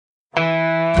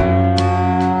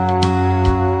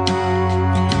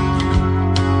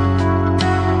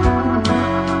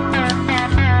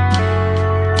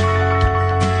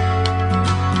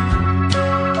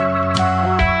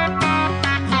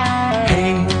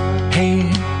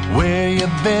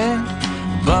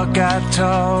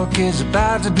Talk is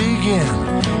about to begin.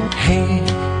 Hey,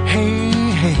 hey,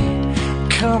 hey,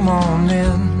 come on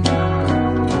in.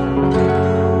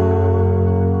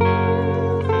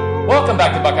 Welcome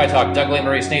back to Buckeye Talk. Doug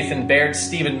Lesmerises, Nathan Baird,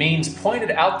 Stephen Means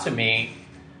pointed out to me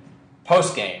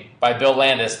post-game by Bill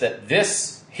Landis that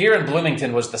this here in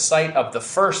Bloomington was the site of the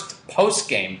first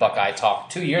post-game Buckeye Talk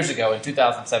 2 years ago in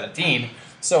 2017.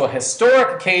 So a historic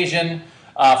occasion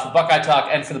for Buckeye Talk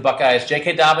and for the Buckeyes.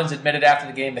 J.K. Dobbins admitted after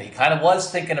the game that he kind of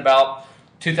was thinking about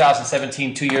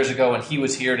 2017 2 years ago when he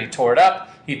was here and he tore it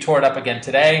up. He tore it up again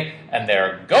today, and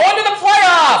they're going to the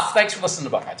playoff! Thanks for listening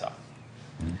to Buckeye Talk.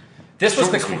 This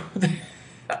was the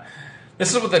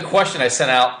question I sent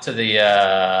out to the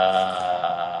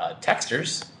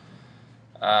texters.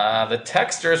 The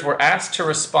texters were asked to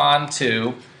respond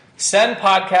to send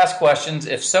podcast questions,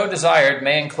 if so desired,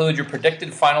 may include your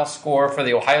predicted final score for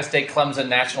the Ohio State-Clemson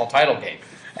national title game.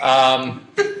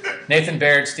 Nathan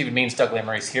Baird, Stephen Means, Doug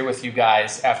Lesmerises here with you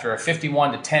guys after a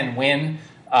 51-10 win.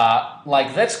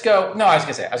 Let's go. No, I was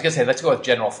gonna say, let's go with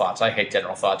general thoughts. I hate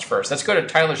general thoughts first. Let's go to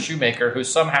Tyler Shoemaker, who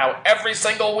somehow every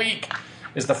single week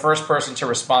is the first person to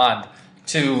respond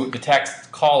to the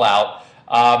text call out.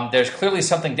 There's clearly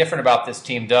something different about this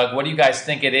team, Doug. What do you guys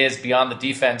think it is beyond the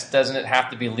defense? Doesn't it have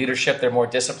to be leadership? They're more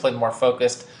disciplined, more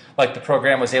focused, like the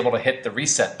program was able to hit the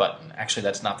reset button. Actually,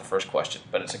 that's not the first question,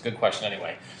 but it's a good question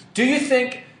anyway. Do you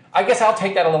think, I guess I'll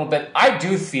take that a little bit. I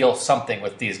do feel something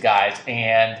with these guys,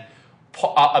 and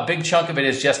a big chunk of it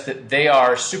is just that they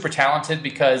are super talented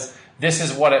because this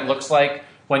is what it looks like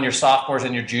when your sophomores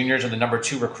and your juniors are the number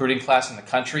 2 recruiting class in the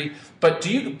country. But do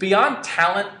you, beyond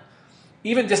talent,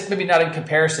 even just maybe not in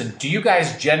comparison, do you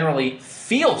guys generally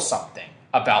feel something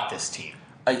about this team?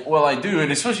 I do,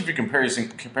 and especially if you're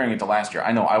comparing it to last year.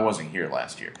 I know I wasn't here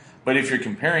last year, but if you're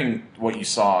comparing what you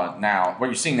saw now, what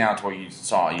you're seeing now to what you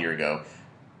saw a year ago,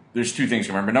 there's 2 things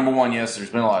to remember. Number one, yes, there's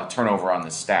been a lot of turnover on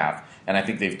this staff, and I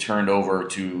think they've turned over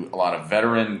to a lot of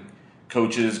veteran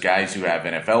coaches, guys who have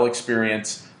NFL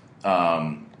experience,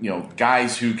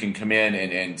 guys who can come in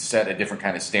and set a different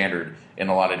kind of standard in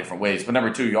a lot of different ways. But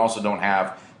number 2, you also don't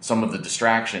have some of the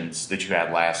distractions that you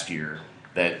had last year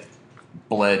that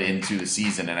bled into the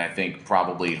season and I think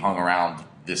probably hung around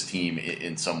this team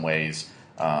in some ways.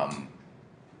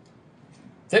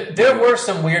 There were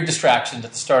some weird distractions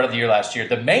at the start of the year last year.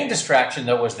 The main distraction,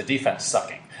 though, was the defense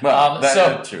sucking. Well,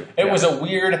 that's true. It was a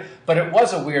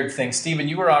weird thing. Stephen,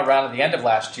 you were around at the end of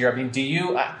last year. I mean, do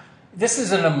you... this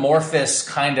is an amorphous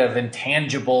kind of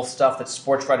intangible stuff that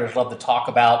sports writers love to talk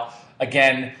about.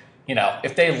 Again,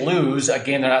 if they lose a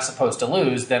game they're not supposed to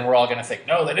lose, then we're all going to think,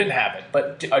 no, they didn't have it.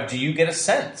 But do you get a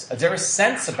sense? Is there a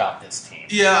sense about this team?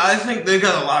 Yeah, I think they've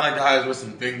got a lot of guys with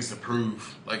some things to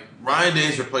prove. Like, Ryan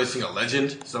Day's replacing a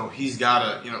legend, so he's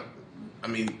got to,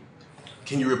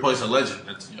 can you replace a legend?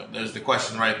 There's the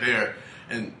question right there.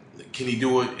 And can he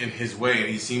do it in his way? And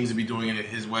he seems to be doing it in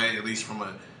his way, at least from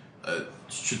a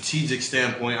strategic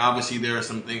standpoint. Obviously, there are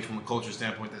some things from a culture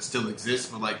standpoint that still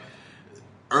exist, but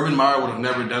Urban Meyer would have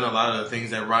never done a lot of the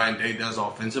things that Ryan Day does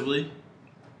offensively.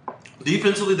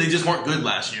 Defensively, they just weren't good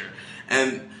last year.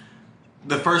 And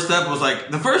the first step of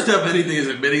anything is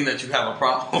admitting that you have a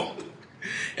problem.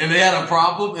 And they had a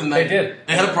problem, and they did.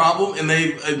 They had a problem, and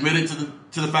they admitted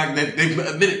to the fact that they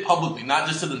admitted publicly, not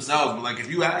just to themselves, but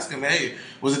if you ask them, hey,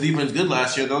 was the defense good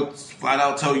last year? They'll flat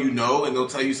out tell you no, and they'll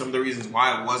tell you some of the reasons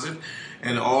why it wasn't.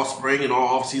 And all spring and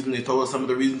all offseason, they told us some of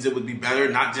the reasons it would be better,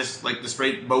 not just the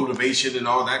straight motivation and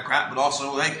all that crap, but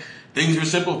also things were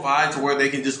simplified to where they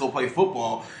can just go play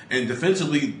football. And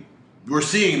defensively, we're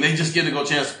seeing they just get to go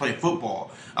chance to play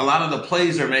football. A lot of the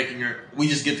plays they're making we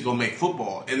just get to go make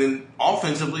football. And then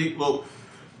offensively,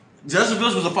 Justin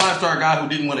Fields was a 5-star guy who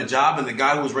didn't win a job, and the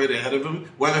guy who was rated ahead of him,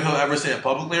 whether he'll ever say it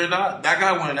publicly or not, that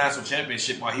guy won a national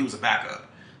championship while he was a backup.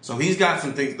 So he's got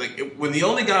some things, when the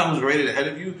only guy who's rated ahead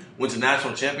of you wins a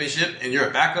national championship and you're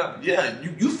a backup, yeah,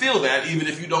 you feel that even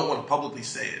if you don't want to publicly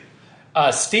say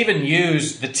it. Stephen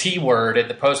used the T word at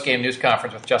the post-game news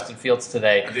conference with Justin Fields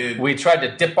today. I did. We tried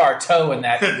to dip our toe in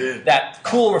that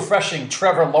cool, refreshing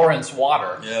Trevor Lawrence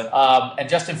water. Yeah. And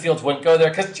Justin Fields wouldn't go there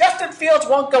because Justin Fields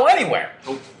won't go anywhere.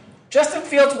 Nope. Justin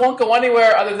Fields won't go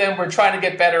anywhere other than we're trying to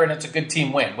get better and it's a good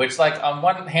team win, which, on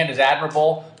one hand is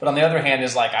admirable, but on the other hand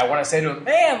is I want to say to him,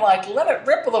 man, let it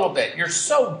rip a little bit. You're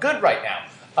so good right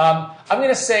now. I'm going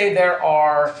to say there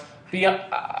are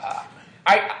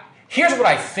here's what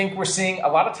I think we're seeing. A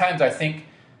lot of times I think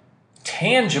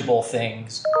tangible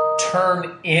things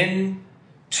turn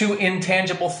into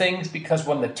intangible things because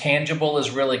when the tangible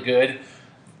is really good,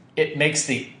 it makes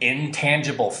the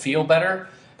intangible feel better.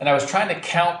 And I was trying to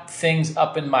count things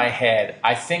up in my head.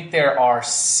 I think there are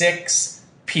 6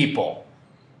 people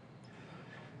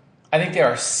I think there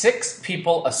are 6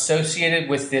 people associated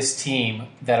with this team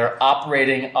that are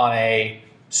operating on a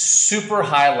super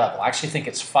high level. I actually think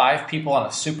it's 5 people on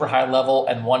a super high level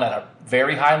and 1 at a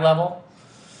very high level.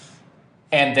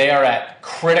 And they are at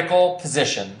critical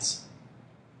positions.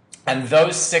 And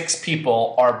those 6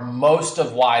 people are most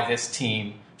of why this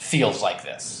team feels like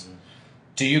this. Mm-hmm.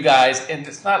 Do you guys, and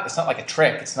it's not like a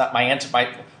trick. It's not my answer.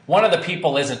 One of the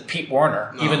people isn't Pete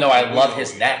Werner, even though I love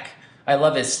his neck. I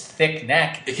love his thick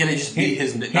neck. It can't just be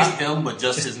his neck, not him, but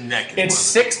just his neck. It's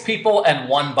 6 people and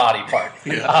 1 body part.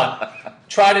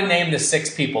 Try to name the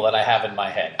 6 people that I have in my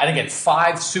head. I think it's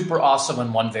 5 super awesome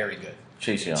and 1 very good.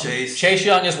 Chase Young. Chase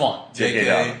Young is 1. J.K.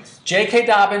 Dobbins. J.K.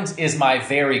 Dobbins is my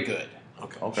very good.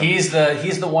 Okay. He's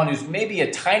the one who's maybe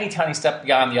a tiny, tiny step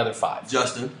beyond the other 5.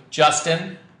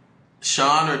 Justin.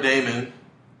 Sean or Damon?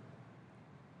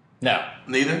 No.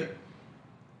 Neither?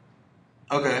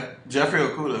 Okay. Jeff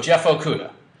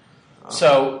Okudah.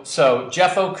 So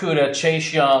Jeff Okudah,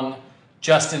 Chase Young,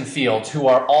 Justin Fields, who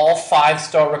are all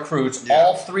 5-star recruits. Yeah.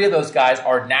 All 3 of those guys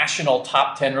are national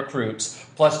top 10 recruits.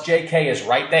 Plus J.K. is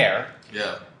right there.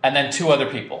 Yeah. And then 2 other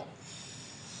people.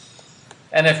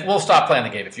 And if we'll stop playing the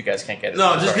game if you guys can't get it.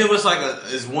 No, just give us like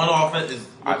is one offense.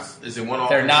 Is it one offense?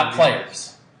 They're not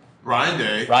players. Ryan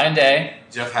Day.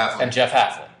 Jeff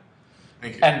Hafley.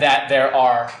 Thank you. And that there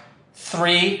are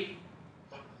 3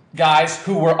 guys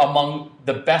who were among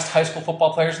the best high school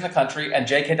football players in the country, and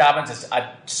J.K. Dobbins is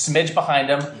a smidge behind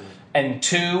him, and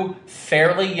 2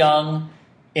 fairly young,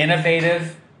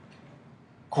 innovative,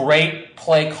 great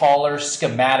play callers,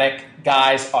 schematic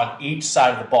guys on each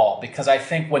side of the ball. Because I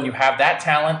think when you have that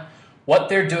talent, what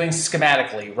they're doing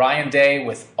schematically, Ryan Day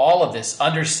with all of this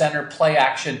under center play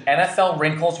action, NFL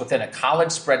wrinkles within a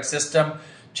college spread system,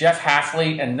 Jeff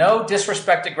Hafley, and no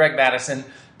disrespect to Greg Madison,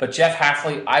 but Jeff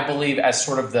Hafley, I believe, as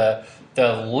sort of the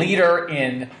leader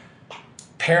in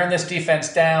paring this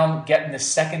defense down, getting the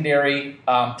secondary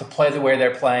to play the way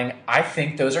they're playing. I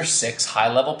think those are 6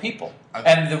 high-level people.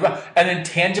 And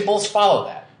intangibles follow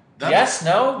that. Yes,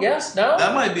 no.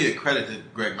 That might be a credit to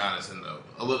Greg Madison, though.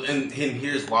 A little, and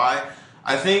here's why.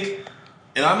 I think,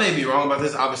 and I may be wrong about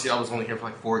this. Obviously, I was only here for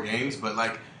like 4 games, but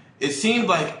like it seemed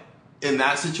like in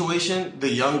that situation, the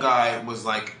young guy was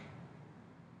like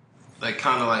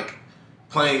kind of like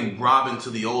playing Robin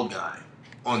to the old guy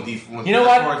on defense. You know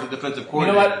what? As far as the defensive coordinators.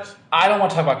 You know what? I don't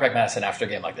want to talk about Greg Madison after a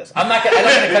game like this. I don't want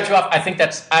to cut you off. I think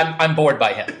I'm bored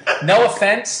by him. No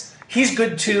offense. He's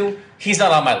good too. He's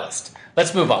not on my list.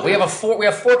 Let's move on. We have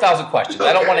 4,000 questions.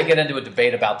 I don't want to get into a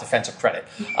debate about defensive credit,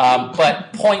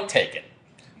 but point taken.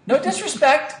 No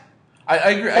disrespect.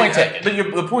 I agree. Point taken.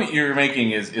 But the point you're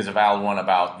making is a valid one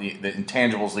about the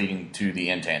intangibles leading to the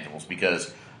intangibles.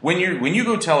 Because when you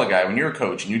go tell a guy, when you're a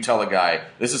coach and you tell a guy,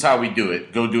 this is how we do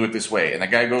it, go do it this way, and the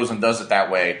guy goes and does it that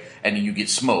way, and you get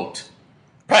smoked,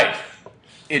 right?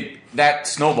 That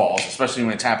snowballs, especially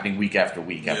when it's happening week after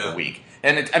week after week.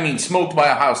 And smoked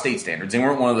by Ohio State standards. They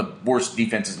weren't one of the worst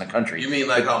defenses in the country. You mean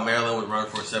like how Maryland would run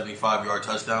for a 75-yard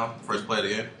touchdown first play of the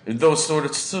game? Those sort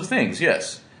of things,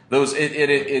 yes.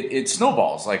 It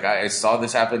snowballs. Like I saw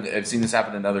this happen. I've seen this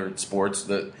happen in other sports.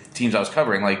 The teams I was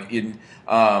covering,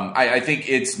 I think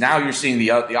it's now you're seeing the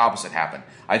opposite happen.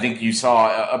 I think you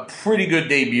saw a pretty good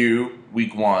debut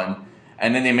week 1,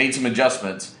 and then they made some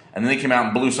adjustments, and then they came out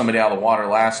and blew somebody out of the water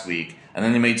last week, and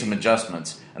then they made some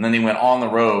adjustments, and then they went on the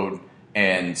road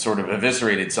and sort of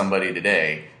eviscerated somebody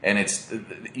today. And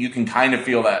you can kind of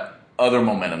feel that other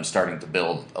momentum starting to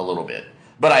build a little bit.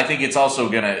 But I think it's also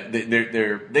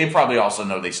they probably also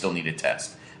know they still need a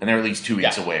test. And they're at least 2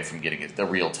 weeks away from getting the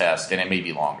real test, and it may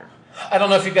be longer. I don't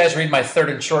know if you guys read my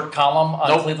 3rd and short column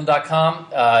on Cleveland.com.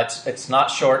 It's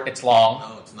not short, it's long.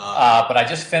 No, it's not. But I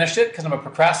just finished it because I'm a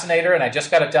procrastinator, and I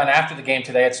just got it done after the game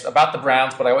today. It's about the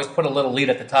Browns, but I always put a little lead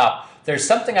at the top. There's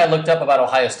something I looked up about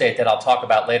Ohio State that I'll talk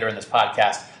about later in this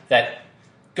podcast that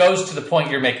goes to the point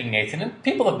you're making, Nathan, and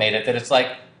people have made it, that it's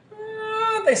like,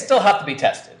 they still have to be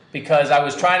tested. Because I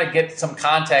was trying to get some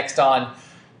context on,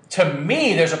 to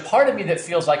me, there's a part of me that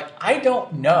feels like I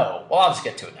don't know. Well, I'll just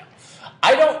get to it now.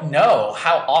 I don't know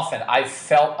how often I've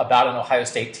felt about an Ohio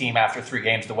State team after 3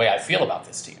 games the way I feel about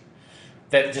this team.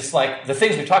 That just like the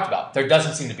things we talked about, there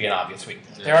doesn't seem to be an obvious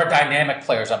weakness. Yeah. There are dynamic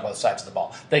players on both sides of the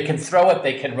ball. They can throw it,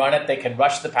 they can run it, they can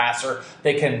rush the passer,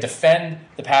 they can defend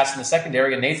the pass in the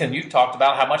secondary. And Nathan, you talked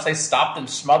about how much they stopped and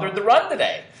smothered the run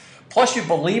today. Plus, you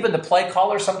believe in the play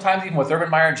caller, sometimes even with Urban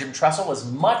Meyer and Jim Tressel, as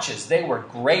much as they were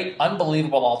great,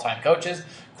 unbelievable all-time coaches,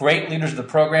 great leaders of the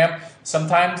program.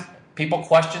 Sometimes people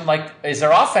question, is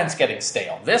their offense getting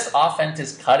stale? This offense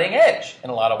is cutting edge in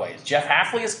a lot of ways. Jeff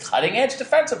Hafley is cutting edge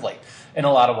defensively in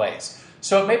a lot of ways.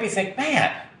 So it made me think,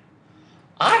 man,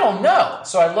 I don't know.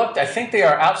 So I looked. I think they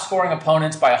are outscoring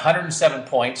opponents by 107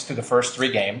 points through the first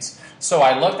 3 games. So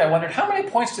I looked. I wondered, how many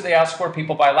points did they outscore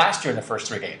people by last year in the first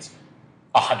 3 games?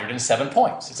 107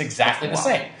 points. It's exactly the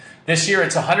same. This year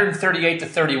it's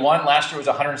 138-31. Last year it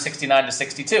was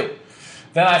 169-62.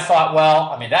 Then I thought,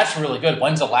 well, I mean, that's really good.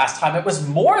 When's the last time it was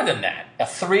more than that? A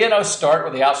 3-0 start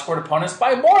where they outscored opponents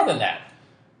by more than that.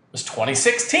 It was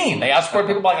 2016. They outscored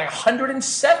people by like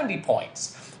 170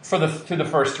 points through the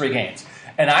first 3 games.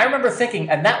 And I remember thinking,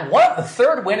 and the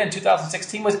third win in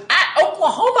 2016 was at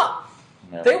Oklahoma.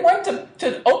 Yeah. They went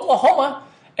to Oklahoma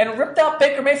and ripped out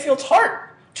Baker Mayfield's heart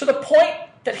to the point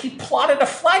that he plotted a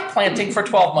flag planting for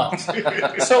 12 months.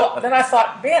 So then I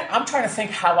thought, man, I'm trying to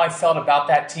think how I felt about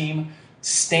that team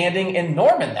standing in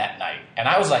Norman that night. And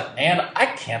I was like, man, I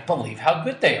can't believe how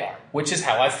good they are, which is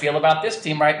how I feel about this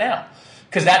team right now.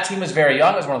 Because that team was very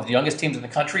young. It was one of the youngest teams in the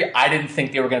country. I didn't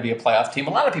think they were going to be a playoff team.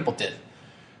 A lot of people did.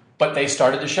 But they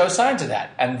started to show signs of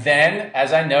that. And then,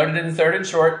 as I noted in the third and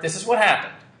short, this is what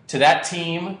happened to that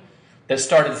team that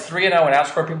started 3-0 and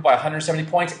outscored people by 170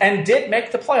 points and did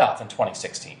make the playoff in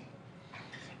 2016.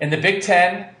 In the Big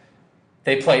Ten,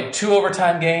 they played 2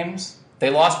 overtime games. They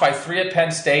lost by 3 at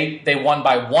Penn State. They won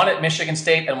by 1 at Michigan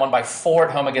State and won by 4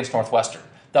 at home against Northwestern.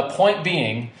 The point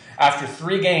being, after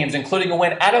 3 games, including a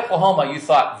win at Oklahoma, you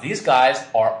thought, these guys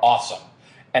are awesome.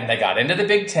 And they got into the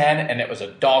Big Ten, and it was a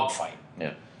dogfight.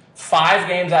 Yeah. 5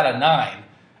 games out of 9.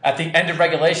 At the end of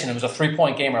regulation, it was a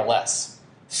 3-point game or less.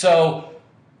 So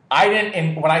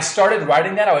when I started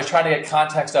writing that, I was trying to get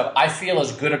context of, I feel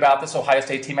as good about this Ohio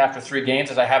State team after 3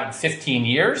 games as I have in 15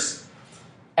 years.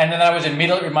 And then I was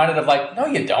immediately reminded of like, no,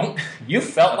 you don't. You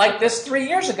felt like this 3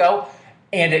 years ago,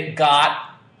 and it got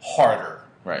harder.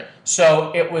 Right.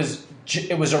 So it was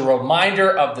a reminder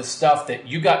of the stuff that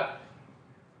you got,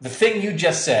 the thing you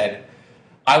just said.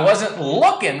 I wasn't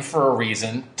looking for a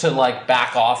reason to like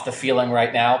back off the feeling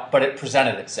right now, but it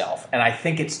presented itself. And I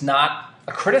think it's not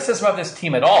a criticism of this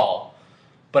team at all,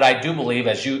 but I do believe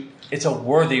it's a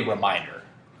worthy reminder.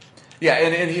 Yeah,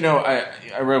 and you know,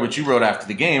 I read what you wrote after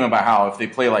the game about how if they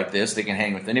play like this, they can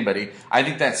hang with anybody. I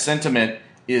think that sentiment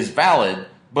is valid,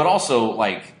 but also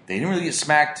like they didn't really get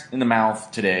smacked in the mouth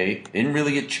today. They didn't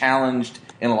really get challenged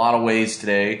in a lot of ways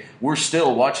today. We're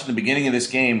still watching the beginning of this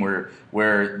game where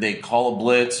they call a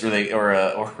blitz or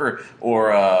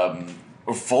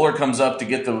Fuller comes up to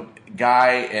get the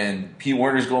guy and P.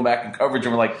 Werner's going back in coverage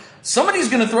and we're like, somebody's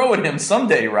going to throw at him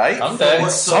someday, right?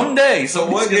 Someday.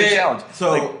 Somebody's going to challenge.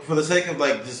 So for the sake of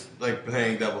like just like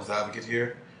playing devil's advocate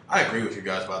here, I agree with you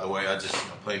guys. By the way, I just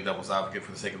playing devil's advocate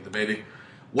for the sake of debating.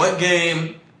 What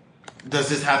game does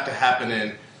this have to happen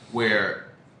in where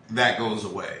that goes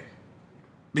away?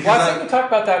 Because I think we talked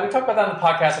about that. We talked about that on the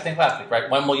podcast, I think, last week, right?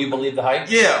 When will you believe the hype?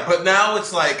 Yeah, but now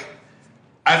it's like,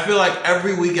 I feel like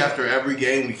every week after every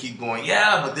game we keep going,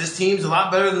 yeah, but this team's a lot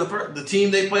better than the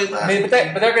team they played last week.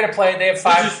 But they're going to play. They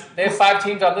have 5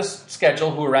 teams on this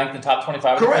schedule who are ranked in the top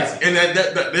 25. Correct, and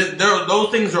those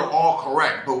things are all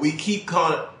correct. But we keep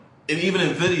kind of, and even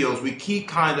in videos, we keep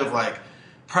kind of like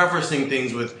prefacing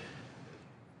things with,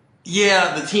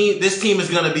 yeah, this team is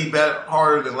going to be better,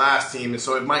 harder than last team, and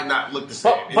so it might not look the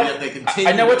same. But and yet they continue.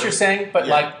 I know what you're saying, but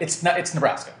like it's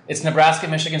Nebraska. It's Nebraska,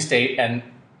 Michigan State, and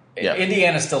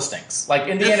Indiana still stinks. Like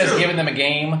Indiana's given them a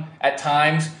game at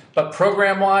times, but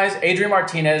program-wise, Adrian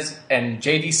Martinez and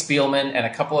J.D. Spielman and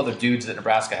a couple other dudes that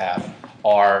Nebraska have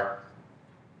are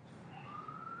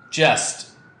just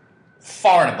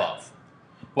far and above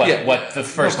what the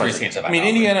first 3 teams have. I mean,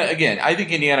 Indiana, again, I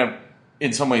think Indiana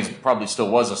in some ways probably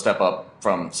still was a step up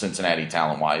from Cincinnati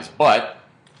talent-wise, but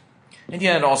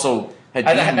Indiana also had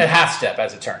beaten, a half step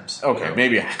as it turns. Okay,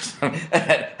 maybe a half step.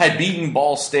 had beaten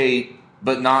Ball State,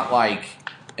 but not like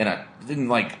didn't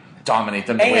like dominate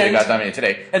them the way they got dominated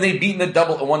today. And they'd beaten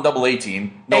a 1 AA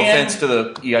team. No offense to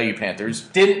the EIU Panthers.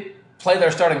 Didn't play their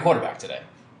starting quarterback today.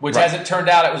 Which, as it turned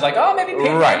out, it was like, oh, maybe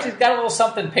Peyton Ramsey's got a little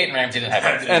something Peyton Ramsey didn't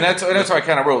have. And that's what I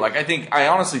kind of wrote. Like, I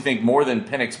honestly think more than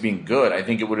Penix being good, I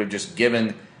think it would have just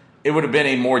been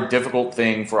a more difficult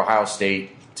thing for Ohio State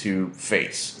to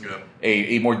face. Yeah.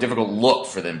 A more difficult look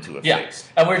for them to have faced.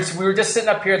 And we were just sitting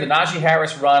up here, the Najee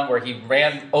Harris run where he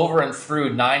ran over and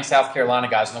through 9 South Carolina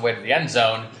guys on the way to the end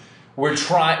zone. We were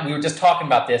just talking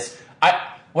about this.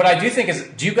 What I do think is,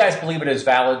 do you guys believe it is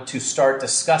valid to start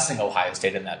discussing Ohio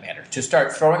State in that manner? To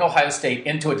start throwing Ohio State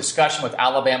into a discussion with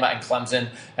Alabama and Clemson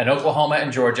and Oklahoma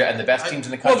and Georgia and the best teams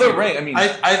in the country? Well, they're right. I mean,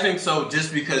 I think so,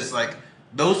 just because like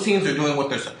those teams are doing what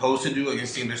they're supposed to do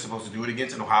against teams they're supposed to do it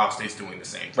against, and Ohio State's doing the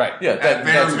same. Right. Yeah. At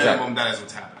bare minimum, that is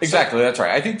what's happening. Exactly. That's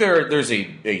right. I think there's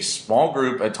a small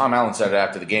group. Tom Allen said it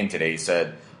after the game today. He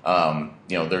said,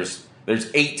 there's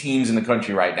 8 teams in the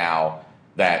country right now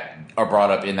that are brought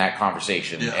up in that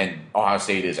conversation, Yeah. and Ohio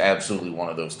State is absolutely one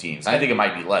of those teams. I think it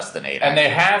might be less than 8. And they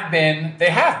have been.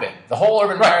 The whole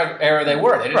Urban Meyer era they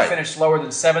were. They didn't Right. finish lower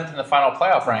than 7th in the final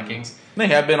playoff rankings. They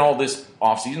have been all this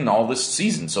offseason, all this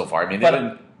season so far. I mean, they've But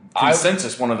been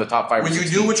consensus one of the top 5 or When you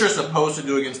 6 do teams. what you're supposed to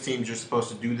do against teams you're supposed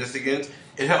to do this against,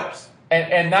 it helps.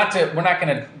 And we're not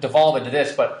going to devolve into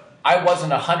this, but I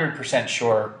wasn't 100%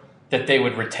 sure that they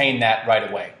would retain that right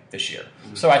away this year.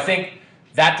 Mm-hmm. So I think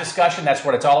that discussion, that's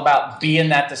what it's all about. Be in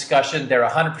that discussion. They're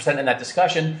 100% in that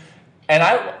discussion. And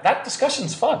that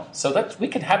discussion's fun. So we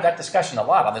can have that discussion a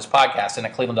lot on this podcast and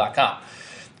at Cleveland.com.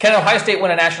 Can Ohio State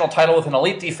win a national title with an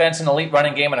elite defense, an elite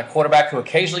running game, and a quarterback who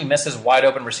occasionally misses wide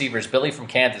open receivers? Billy from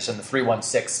Kansas in the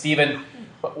 316. Steven,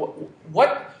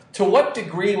 to what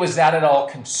degree was that at all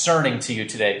concerning to you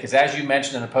today? Because as you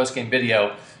mentioned in the postgame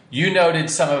video, you noted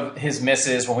some of his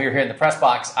misses when we were here in the press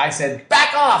box. I said,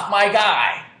 back off, my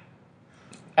guy.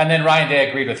 And then Ryan Day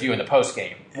agreed with you in the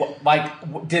postgame.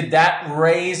 Did that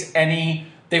raise any...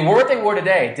 They were what they were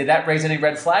today. Did that raise any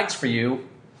red flags for you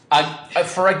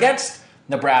for against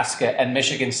Nebraska and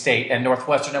Michigan State and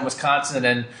Northwestern and Wisconsin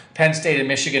and Penn State and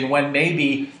Michigan, when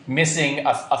maybe missing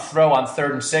a throw on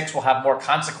 3rd and 6 will have more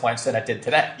consequence than it did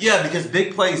today? Yeah, because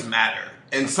big plays matter.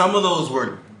 And some of those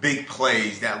were big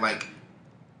plays that, like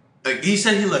he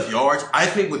said he left yards. I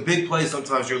think with big plays,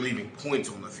 sometimes you're leaving points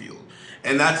on the field.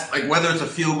 And that's, like, whether it's a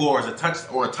field goal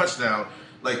or a touchdown,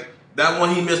 like, that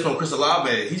one he missed from Chris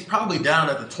Olave, he's probably down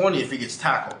at the 20 if he gets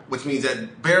tackled, which means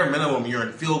at bare minimum you're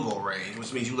in field goal range,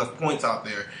 which means you left points out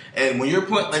there. And when you're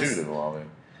putting... 2 to Olave.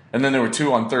 And then there were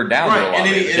 2 on 3rd down. Right,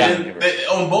 to and then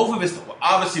on both of his...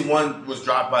 Obviously, one was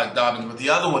dropped by Dobbins, but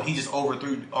the other one, he just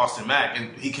overthrew Austin Mack,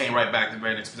 and he came right back the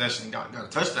very next possession and got a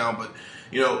touchdown. But,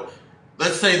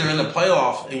 let's say they're in the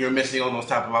playoffs and you're missing on those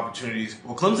type of opportunities.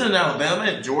 Well, Clemson and Alabama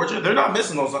and Georgia, they're not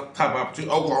missing those type of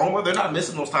opportunities. Oklahoma, they're not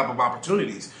missing those type of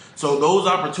opportunities. So those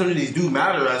opportunities do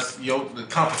matter as the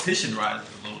competition rises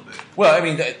a little bit. Well, I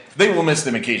mean, they will miss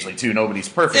them occasionally too. Nobody's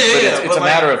perfect, Yeah, but it's a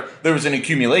matter of there was an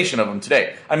accumulation of them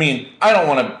today. I mean, I don't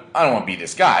want to be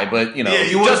this guy, but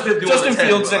Justin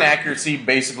Fields' inaccuracy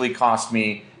basically cost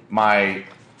me my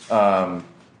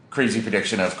crazy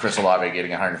prediction of Chris Olave getting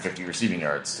 150 receiving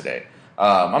yards today.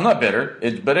 I'm not bitter,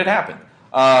 but it happened.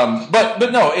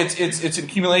 But no, it's an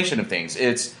accumulation of things.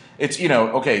 It's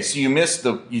okay.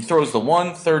 So he throws the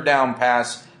 1 3rd down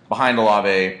pass behind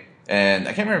Olave, and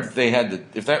I can't remember if they had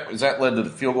if that led to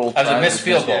the field goal. That was a missed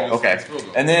field goal. Okay,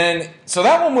 and then so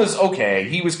that one was okay.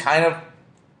 He was kind of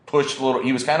pushed a little.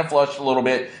 He was kind of flushed a little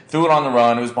bit. Threw it on the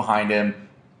run. It was behind him.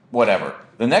 Whatever.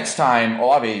 The next time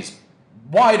Olave's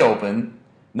wide open,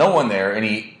 no one there, and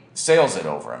he sails it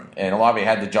over him, and Olave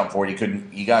had to jump for it.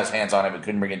 He got his hands on it, but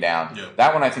couldn't bring it down. Yeah.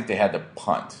 That one, I think they had to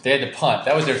punt. They had to punt.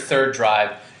 That was their 3rd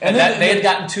drive. And then they had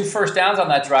gotten 2 first downs on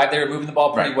that drive. They were moving the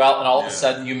ball pretty Right. well, and all of a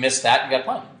sudden you missed that and you got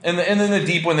to punt. And then the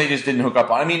deep one they just didn't hook up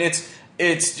on. I mean,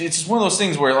 it's just one of those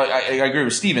things where, like, I agree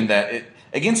with Steven that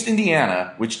against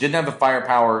Indiana, which didn't have the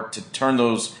firepower to turn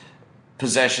those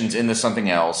possessions into something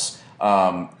else,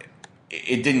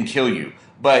 it didn't kill you.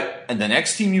 And the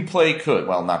next team you play could.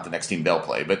 Well, not the next team they'll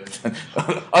play, but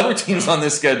other teams on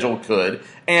this schedule could.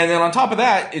 And then on top of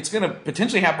that, it's going to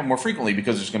potentially happen more frequently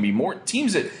because there's going to be more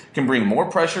teams that can bring more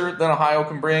pressure than Ohio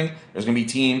can bring. There's going to be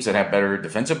teams that have better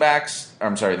defensive backs.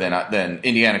 Than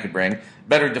Indiana could bring.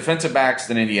 Better defensive backs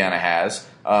than Indiana has.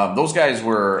 Those guys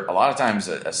were a lot of times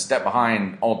a step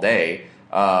behind all day.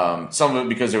 Some of it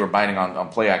because they were biting on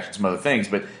play action, some other things.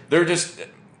 But they're just...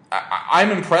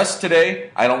 I'm impressed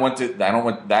today. I don't want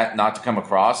that not to come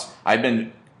across. I've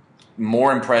been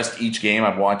more impressed each game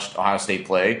I've watched Ohio State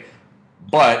play,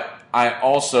 but I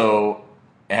also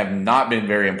have not been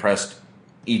very impressed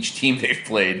each team they've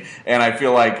played, and I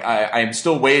feel like I'm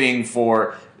still waiting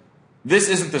for. This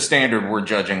isn't the standard we're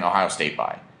judging Ohio State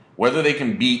by. Whether they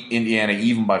can beat Indiana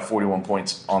even by 41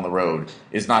 points on the road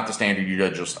is not the standard you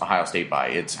judge just Ohio State by.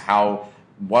 It's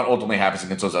what ultimately happens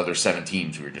against those other 7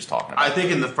 teams we were just talking about. I think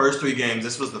in the first 3 games,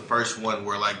 this was the first one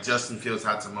where, like, Justin Fields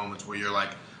had some moments where you're like,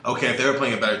 okay, if they were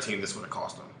playing a better team, this would have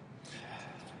cost them.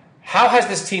 How has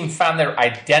this team found their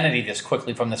identity this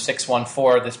quickly from the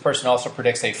 6-1-4? This person also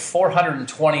predicts a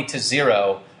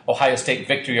 420-0 Ohio State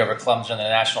victory over Clemson in the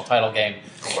national title game.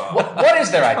 Wow. What is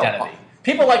their identity?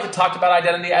 People like to talk about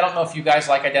identity. I don't know if you guys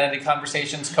like identity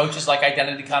conversations. Coaches like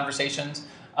identity conversations.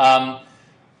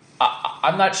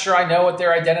 I'm not sure I know what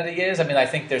their identity is. I mean, I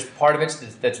think there's part of it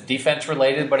that's defense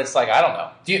related, but it's like, I don't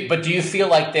know. Do you feel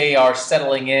like they are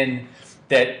settling in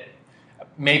that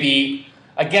maybe,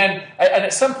 again, and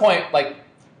at some point, like,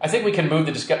 I think we can move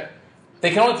the discussion. They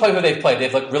can only play who they've played.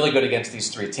 They've looked really good against these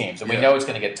 3 teams, and we know it's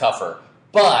going to get tougher.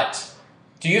 But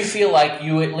do you feel like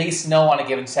you at least know on a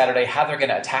given Saturday how they're going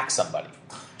to attack somebody?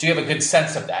 Do you have a good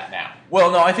sense of that now?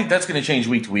 Well, no, I think that's going to change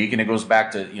week to week, and it goes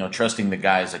back to trusting the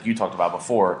guys like you talked about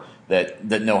before that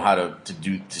know how to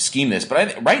scheme this.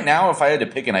 But right now, if I had to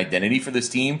pick an identity for this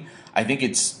team, I think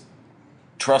it's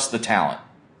trust the talent.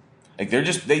 Like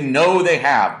they know they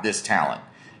have this talent,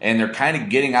 and they're kind of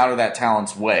getting out of that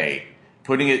talent's way,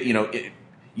 putting it.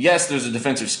 Yes, there's a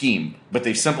defensive scheme, but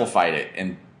they've simplified it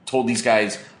and told these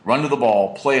guys run to the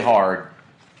ball, play hard.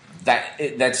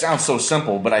 That sounds so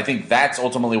simple, but I think that's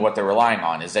ultimately what they're relying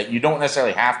on, is that you don't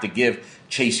necessarily have to give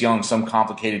Chase Young some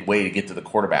complicated way to get to the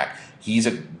quarterback. He's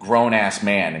a grown-ass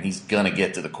man, and he's going to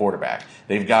get to the quarterback.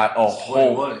 They've got a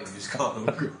whole... What? You just called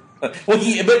him but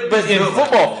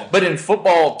in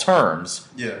football terms,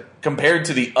 yeah, compared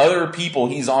to the other people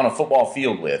he's on a football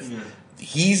field with,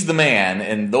 he's the man,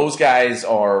 and those guys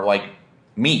are like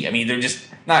me. I mean, they're just...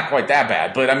 not quite that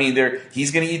bad, but I mean,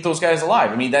 he's going to eat those guys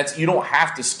alive. I mean, you don't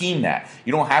have to scheme that.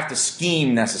 You don't have to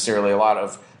scheme necessarily a lot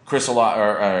of Josh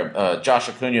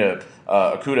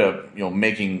Okudah,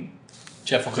 making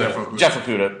Jeff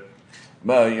Okudah,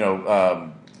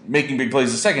 making big plays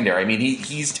in the secondary. I mean,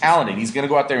 he's talented. He's going to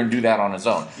go out there and do that on his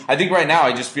own. I think right now,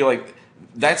 I just feel like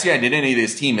that's the identity of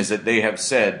this team, is that they have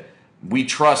said, we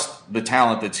trust the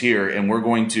talent that's here, and we're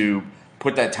going to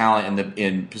put that talent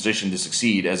in position to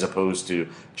succeed, as opposed to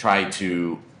try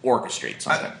to orchestrate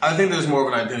something. I think there's more of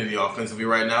an identity offensively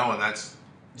right now, and that's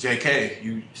JK.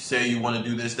 You say you want to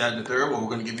do this, that, and the third, well, we're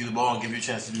going to give you the ball and give you a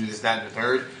chance to do this, that, and the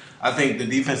third. I think the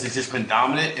defense has just been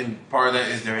dominant, and part of that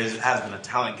is there has been a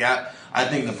talent gap. I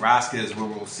think Nebraska is where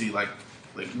we'll see like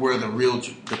where the real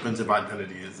defensive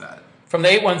identity is at. From the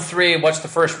 813, what's the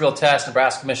first real test?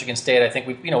 Nebraska, Michigan State. I think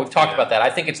we've talked about that.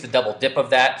 I think it's the double dip of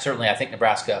that. Certainly, I think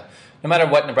Nebraska, no matter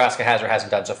what Nebraska has or hasn't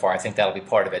done so far, I think that'll be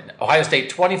part of it. Ohio State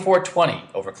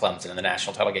 24-20 over Clemson in the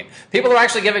national title game. People are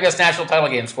actually giving us national title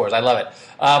game scores. I love it.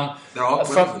 They're all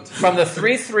from the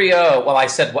 3-3-0. Well, I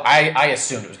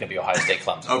assumed it was going to be Ohio State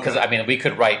Clemson because I mean we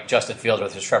could write Justin Fields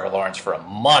versus Trevor Lawrence for a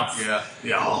month. Yeah.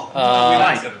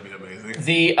 That's going to be amazing.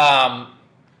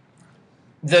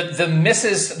 The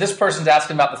misses. This person's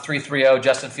asking about the 3-3-0.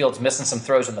 Justin Fields missing some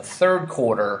throws in the third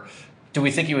quarter. Do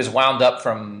we think he was wound up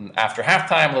from after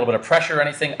halftime, a little bit of pressure or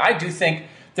anything? I do think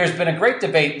there's been a great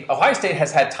debate. Ohio State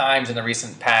has had times in the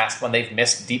recent past when they've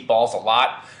missed deep balls a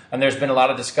lot, and there's been a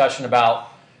lot of discussion about,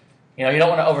 you don't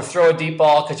want to overthrow a deep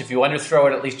ball because if you underthrow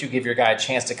it, at least you give your guy a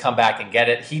chance to come back and get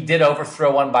it. He did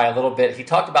overthrow one by a little bit. He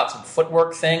talked about some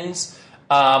footwork things.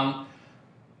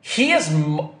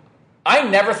 I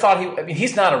never thought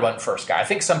he's not a run-first guy. I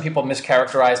think some people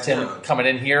mischaracterized him coming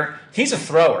in here. He's a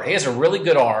thrower. He has a really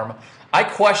good arm. I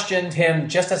questioned him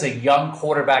just as a young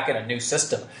quarterback in a new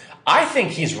system. I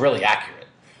think he's really accurate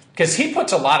because he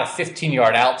puts a lot of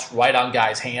 15-yard outs right on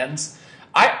guys' hands.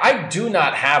 I do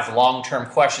not have long-term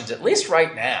questions, at least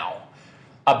right now,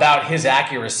 about his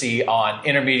accuracy on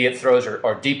intermediate throws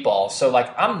or deep balls. So,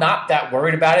 I'm not that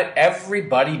worried about it.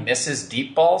 Everybody misses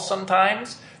deep balls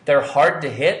sometimes. They're hard to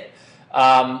hit.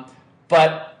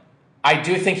 But I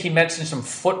do think he mentioned some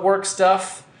footwork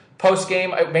stuff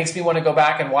post-game. It makes me want to go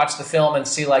back and watch the film and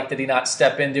see, did he not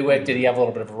step into it? Did he have a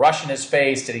little bit of a rush in his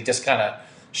face? Did he just kind of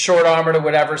short-arm it or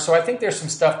whatever? So I think there's some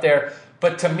stuff there.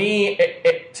 But to me,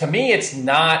 it's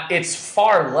not. It's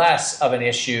far less of an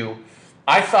issue.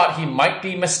 I thought he might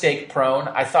be mistake-prone.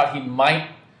 I thought he might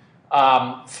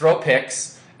throw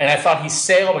picks. And I thought he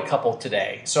sailed a couple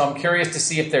today. So I'm curious to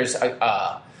see if there's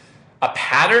a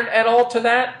pattern at all to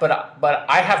that, but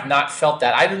I have not felt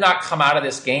that. I do not come out of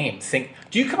this game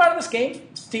do you come out of this game,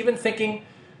 Stephen, thinking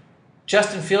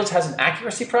Justin Fields has an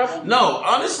accuracy problem? No,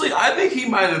 honestly, I think he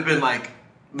might have been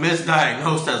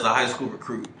misdiagnosed as a high school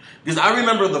recruit. Because I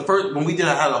remember when we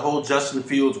had a whole Justin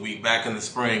Fields week back in the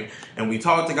spring, and we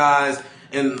talked to guys,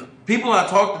 and people I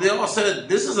talked to, they all said,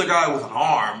 this is a guy with an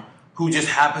arm who just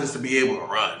happens to be able to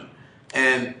run.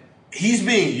 And he's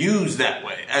being used that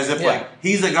way, as if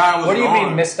he's a guy with an arm. What do you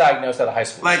mean misdiagnosed out of high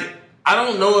school? I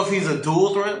don't know if he's a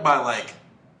dual threat by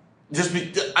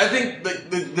I think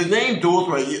the name dual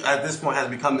threat at this point has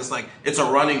become this it's a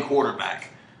running quarterback.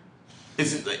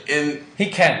 He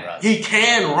can run. He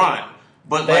can run,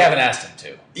 but they haven't asked him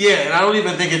to. Yeah, and I don't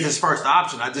even think it's his first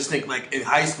option. I just think in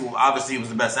high school, obviously he was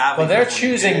the best athlete. Well, they're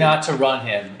choosing not to run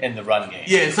him in the run game.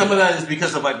 Yeah, and some of that is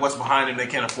because of what's behind him. They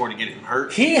can't afford to get him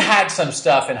hurt. He had some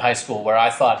stuff in high school where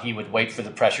I thought he would wait for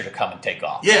the pressure to come and take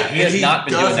off. Yeah, he has not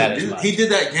been doing that as much. He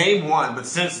did that game one, but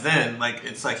since then,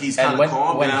 it's he's kind of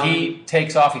calmed down. When he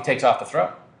takes off the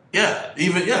throw. Yeah,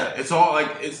 it's all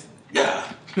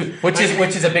which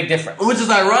is a big difference. Which is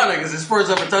ironic, because his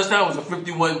first ever touchdown was a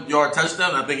 51-yard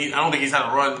touchdown. I don't think he's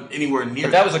had a run anywhere near.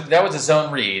 But that was a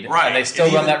zone read, right? And they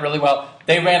still run that really well.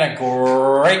 They ran a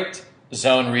great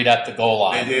zone read at the goal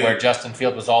line where Justin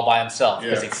Field was all by himself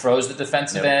because he froze the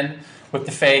defensive end with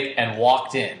the fake and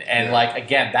walked in. And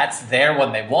again, that's there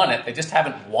when they want it. They just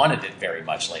haven't wanted it very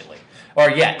much lately, or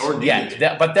yet.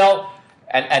 But they'll,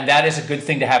 and that is a good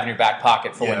thing to have in your back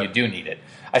pocket for when you do need it.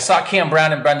 I saw Cam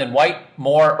Brown and Brendan White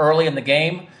more early in the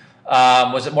game.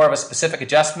 Was it more of a specific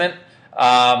adjustment?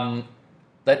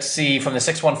 Let's see, from the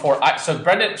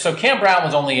 6-1-4. So Cam Brown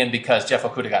was only in because Jeff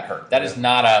Okudah got hurt. That is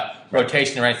not a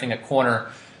rotation or anything at corner.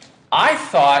 I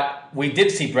thought we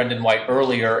did see Brendan White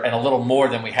earlier and a little more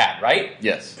than we had, right?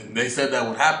 Yes. And they said that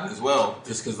would happen as well,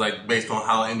 just because, based on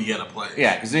how Indiana plays.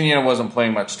 Yeah, because Indiana wasn't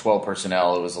playing much 12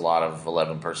 personnel. It was a lot of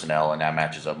 11 personnel, and that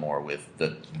matches up more with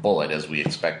the bullet as we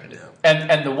expected it.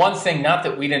 And the one thing, not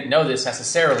that we didn't know this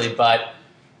necessarily, but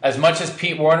as much as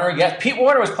Pete Werner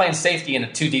was playing safety in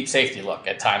a two-deep safety look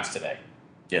at times today.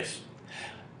 Yes.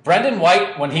 Brendan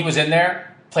White, when he was in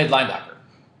there, played linebacker.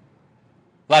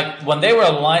 When they were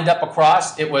lined up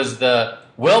across, it was the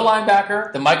Will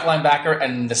linebacker, the Mike linebacker,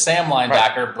 and the Sam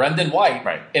linebacker, Brendan White,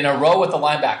 in a row with the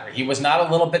linebacker. He was not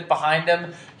a little bit behind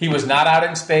him. He was not out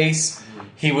in space.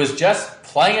 He was just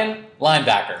playing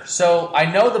linebacker. So I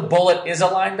know the bullet is a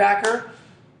linebacker,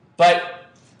 but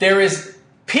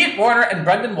Pete Werner and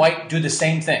Brendan White do the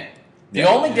same thing. The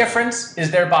only difference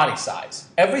is their body size.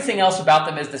 Everything else about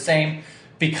them is the same.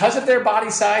 Because of their body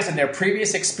size and their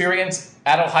previous experience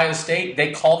at Ohio State,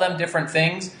 they call them different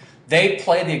things. They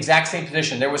play the exact same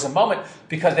position. There was a moment,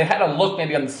 because they had a look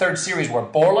maybe on the third series where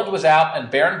Borland was out and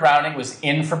Baron Browning was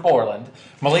in for Borland.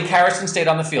 Malik Harrison stayed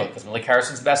on the field because Malik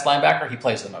Harrison's the best linebacker. He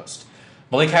plays the most.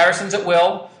 Malik Harrison's at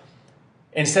Will.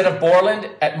 Instead of Borland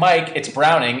at Mike, it's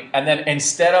Browning. And then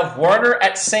instead of Werner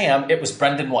at Sam, it was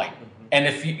Brendan White. And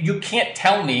if you can't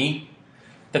tell me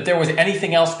that there was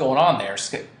anything else going on there,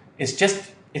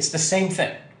 it's the same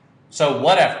thing. So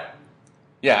whatever.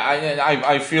 Yeah,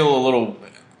 I feel a little.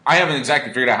 I haven't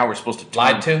exactly figured out how we're supposed to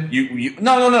lied to.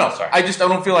 No. Sorry. I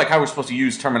don't feel like how we're supposed to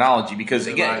use terminology because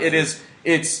again,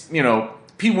 it's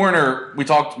Pete Werner.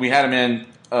 We had him in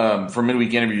for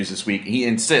midweek interviews this week. He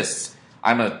insists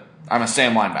I'm a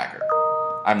Sam linebacker.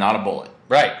 I'm not a bullet.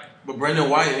 Right. But Brendan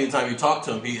White, anytime you talk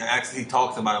to him, he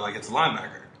talks about it like it's a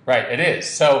linebacker. Right, it is.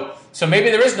 So maybe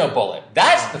there is no bullet.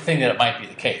 That's the thing that it might be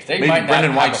the case. Maybe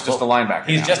Brendan White's just a linebacker.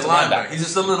 He's just a linebacker. He's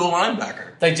just a little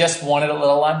linebacker. They just wanted a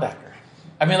little linebacker.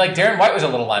 I mean, Darren White was a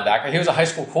little linebacker. He was a high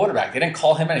school quarterback. They didn't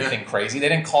call him anything crazy. They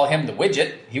didn't call him the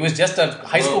widget. He was just a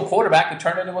high school quarterback who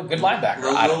turned into a good linebacker.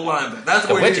 Little linebacker. That's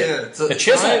the what widget. The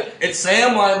chisel. It's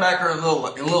Sam linebacker and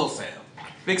little Sam.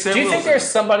 Big Sam. Do you think there's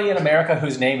somebody in America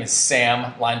whose name is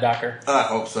Sam linebacker? I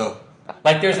hope so.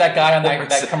 There's that guy on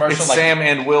that commercial. It's Sam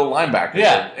and Will linebacker.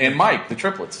 Yeah. And Mike, the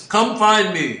triplets. Come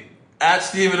find me at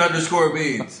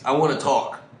Steven_Beans. I want to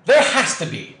talk. There has to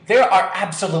be. There are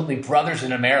absolutely brothers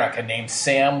in America named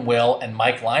Sam, Will, and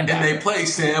Mike linebacker. And they play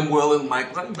Sam, Will, and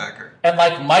Mike linebacker. And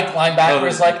Mike linebacker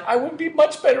is I would be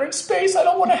much better in space. I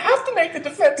don't want to have to make the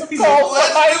defensive call.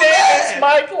 But my name is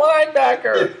Mike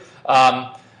linebacker.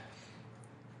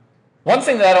 One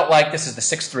thing that I don't like, this is the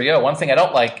 6-3-0, one thing I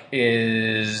don't like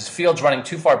is Fields running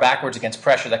too far backwards against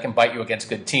pressure that can bite you against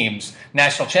good teams.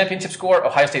 National championship score,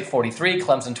 Ohio State 43,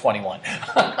 Clemson 21.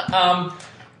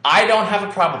 I don't have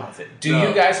a problem with it. Do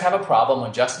you guys have a problem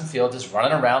when Justin Fields is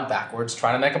running around backwards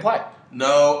trying to make a play?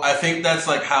 No, I think that's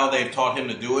how they've taught him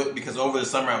to do it, because over the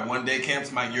summer at one-day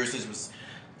camps, Mike Yurcich was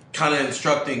kind of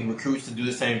instructing recruits to do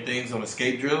the same things on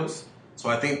escape drills. So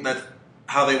I think that's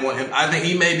how they want him. I think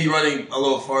he may be running a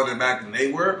little farther back than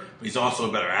they were, but he's also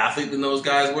a better athlete than those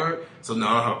guys were. So no,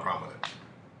 I don't have a problem with it.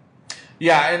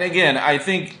 Yeah, and again, I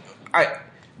think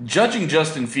judging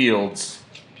Justin Fields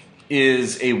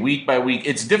is a week by week.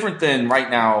 It's different than right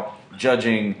now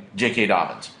judging J.K.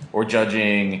 Dobbins or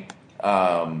judging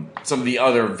some of the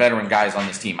other veteran guys on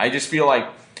this team. I just feel like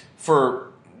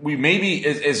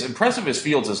as impressive as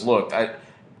Fields has looked, I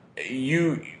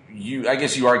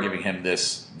guess you are giving him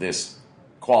this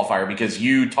qualifier because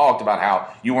you talked about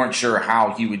how you weren't sure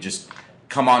how he would just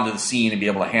come onto the scene and be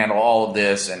able to handle all of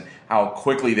this and how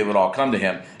quickly they would all come to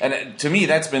him. And to me,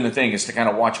 that's been the thing, is to kind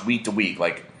of watch week to week.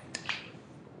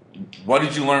 What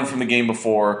did you learn from the game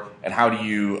before, and how do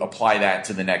you apply that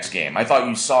to the next game? I thought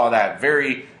you saw that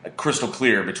very crystal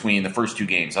clear between the first two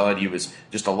games. I thought he was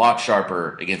just a lot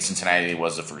sharper against Cincinnati than he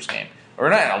was the first game. Or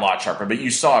not a lot sharper, but you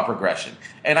saw a progression.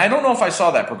 And I don't know if I saw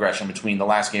that progression between the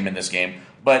last game and this game,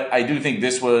 but I do think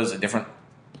this was a different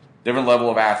level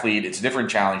of athlete. It's a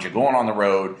different challenge. You're going on the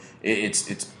road.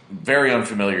 It's very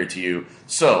unfamiliar to you.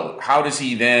 So how does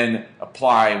he then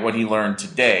apply what he learned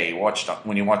today,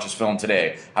 when he watches film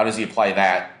today? How does he apply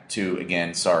that to,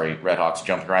 again, sorry, Redhawks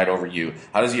jumping right over you.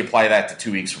 How does he apply that to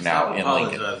 2 weeks from now in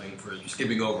Lincoln? Apologizing for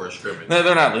skipping over a scrimmage. No,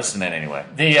 they're not listening anyway.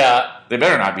 They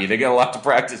better not be. They got a lot to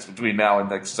practice between now and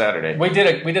next Saturday. We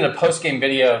did a post-game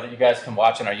video that you guys can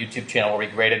watch on our YouTube channel where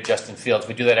we graded Justin Fields.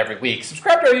 We do that every week.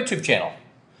 Subscribe to our YouTube channel.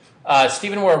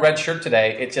 Steven wore a red shirt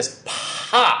today. It just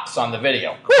pops on the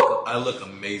video. Whew! I look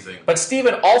amazing. But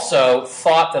Steven also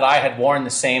thought that I had worn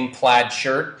the same plaid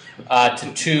shirt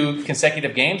to 2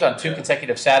 consecutive games on 2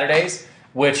 consecutive Saturdays,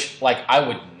 which, I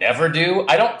would never do.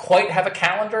 I don't quite have a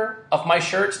calendar of my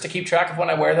shirts to keep track of when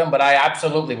I wear them, but I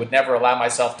absolutely would never allow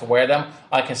myself to wear them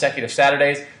on consecutive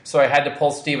Saturdays. So I had to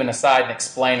pull Steven aside and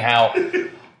explain how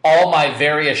all my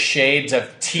various shades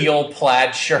of teal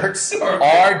plaid shirts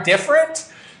are different.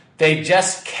 They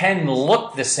just can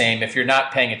look the same if you're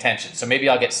not paying attention. So maybe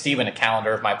I'll get Steven a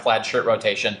calendar of my plaid shirt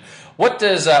rotation. But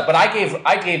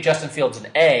I gave Justin Fields an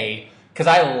A because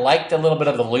I liked a little bit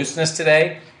of the looseness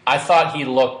today. I thought he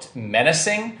looked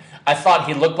menacing. I thought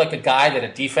he looked like a guy that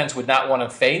a defense would not want to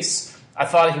face. I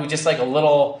thought he was just a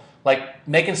little,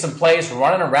 making some plays,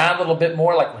 running around a little bit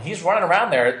more. When he's running around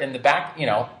there in the back,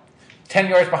 10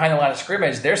 yards behind the line of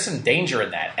scrimmage, there's some danger in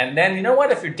that. And then, you know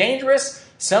what? If you're dangerous,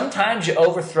 sometimes you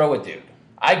overthrow a dude.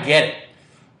 I get it.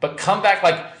 But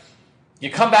you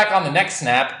come back on the next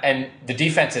snap, and the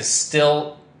defense is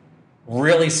still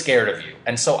really scared of you.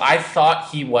 And so I thought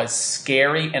he was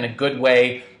scary in a good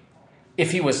way.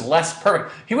 If he was less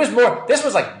perfect, this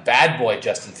was like bad boy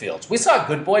Justin Fields. We saw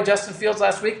good boy Justin Fields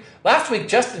last week. Last week,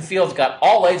 Justin Fields got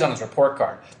all A's on his report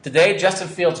card. Today, Justin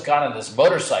Fields got on this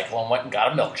motorcycle and went and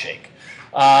got a milkshake.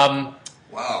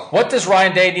 Wow. What does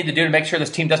Ryan Day need to do to make sure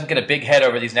this team doesn't get a big head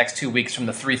over these next 2 weeks from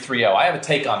the 3-3-0? I have a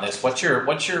take on this. What's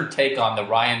your take on the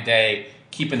Ryan Day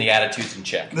keeping the attitudes in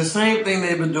check? The same thing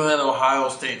they've been doing at Ohio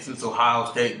State since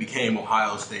Ohio State became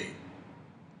Ohio State.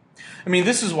 I mean,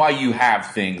 this is why you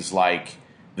have things like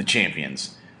the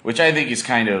champions, which I think is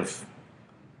kind of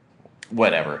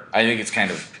whatever. I think it's kind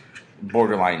of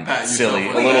borderline silly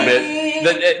a little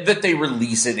bit that they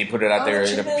release it and they put it out there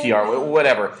in a PR,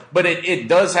 whatever. But it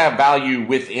does have value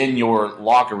within your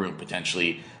locker room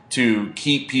potentially to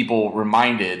keep people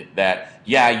reminded that,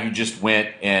 yeah, you just went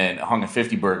and hung a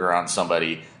 50 burger on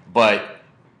somebody, but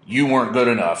you weren't good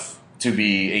enough to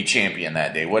be a champion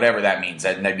that day, whatever that means,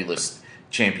 that nebulous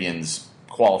champions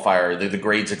qualifier, the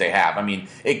grades that they have. I mean,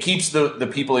 it keeps the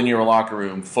people in your locker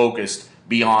room focused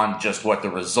beyond just what the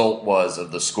result was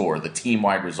of the score, the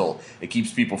team-wide result. It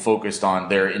keeps people focused on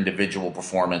their individual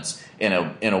performance in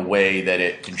a way that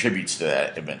it contributes to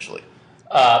that eventually.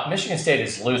 Michigan State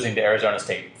is losing to Arizona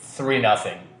State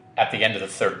 3-0 at the end of the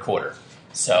third quarter.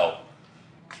 So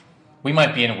we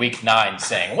might be in week 9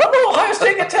 saying, when will Ohio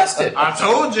State get tested? I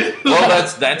told you. Well,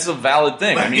 that's a valid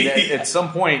thing. I mean, at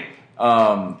some point,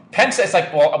 Penn State,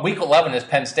 it's week 11 is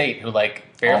Penn State, who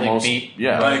barely almost, beat.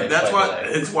 yeah. That's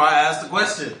why I asked the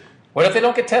question. What if they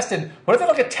don't get tested? What if they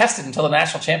don't get tested until the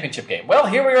national championship game? Well,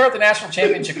 here we are at the national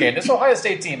championship game. This Ohio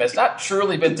State team has not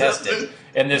truly been tested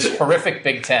in this horrific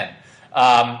Big Ten.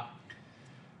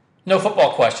 No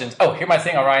football questions. Oh, here's my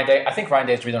thing on Ryan Day. I think Ryan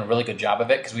Day is doing a really good job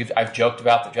of it because I've joked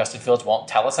about that Justin Fields won't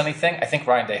tell us anything. I think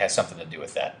Ryan Day has something to do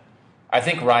with that. I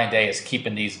think Ryan Day is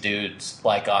keeping these dudes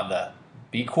on the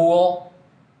be cool.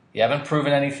 You haven't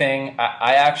proven anything.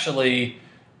 I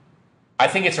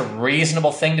think it's a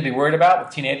reasonable thing to be worried about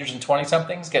with teenagers and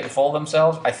 20-somethings getting full of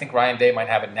themselves. I think Ryan Day might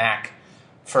have a knack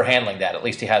for handling that. At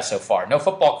least he has so far. No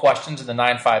football questions in the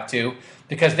 952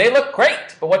 because they look great.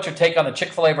 But what's your take on the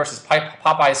Chick-fil-A versus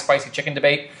Popeyes spicy chicken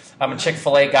debate? I'm a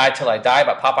Chick-fil-A guy till I die,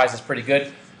 but Popeyes is pretty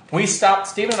good.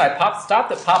 Stephen and I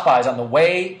stopped at Popeyes on the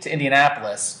way to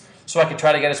Indianapolis so I could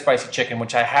try to get a spicy chicken,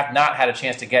 which I have not had a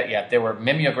chance to get yet. There were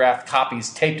mimeographed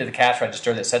copies taped to the cash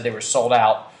register that said they were sold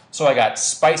out. So I got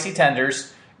spicy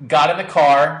tenders, got in the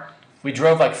car. We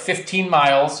drove 15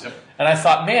 miles, and I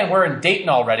thought, man, we're in Dayton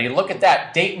already. Look at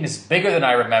that. Dayton is bigger than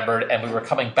I remembered, and we were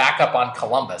coming back up on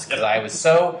Columbus because I was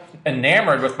so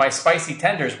enamored with my spicy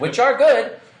tenders, which are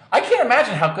good. I can't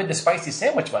imagine how good the spicy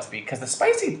sandwich must be because the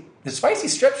spicy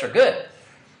strips are good.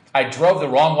 I drove the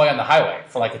wrong way on the highway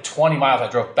for 20 miles. I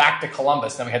drove back to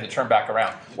Columbus, then we had to turn back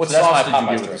around. What sauce did you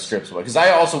get with the strips? Because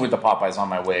I also went to Popeyes on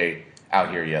my way out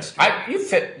here yesterday. You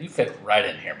fit right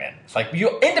in here, man. It's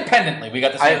you independently. We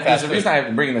got the same fast food. There's a reason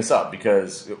I'm bringing this up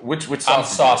because which sauce? I'm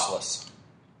sauceless.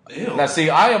 Ew. Now, see,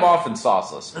 I am often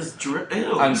sauceless. That's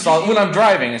ew. When I'm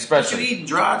driving, You especially. eat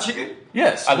dry chicken?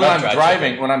 Yes, I when love I'm dry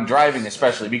driving, chicken. when I'm driving,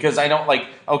 especially because I don't like.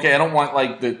 Okay, I don't want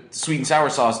like the sweet and sour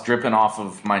sauce dripping off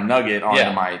of my nugget onto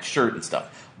Yeah. my shirt and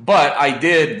stuff. But I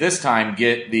did this time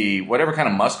get the whatever kind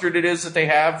of mustard it is that they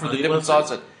have for the Honey dipping mustard?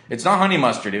 sauce. It's not honey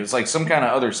mustard. It was like some kind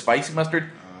of other spicy mustard.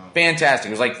 Fantastic.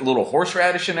 It was like a little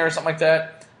horseradish in there or something like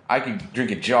that. I could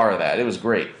drink a jar of that. It was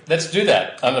great. Let's do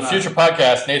that on the future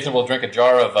podcast. Nathan will drink a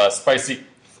jar of spicy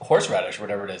horseradish,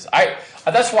 whatever it is.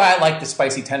 That's why I like the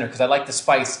spicy tender because I like the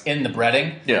spice in the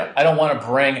breading. Yeah. I don't want to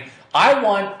bring. I don't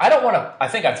want to. I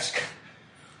think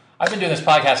I've been doing this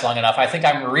podcast long enough. I think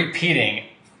I'm repeating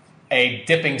a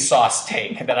dipping sauce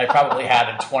take that I probably had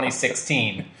in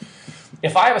 2016.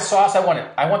 If I have a sauce, I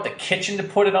want the kitchen to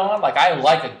put it on. Like I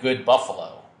like a good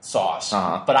buffalo sauce,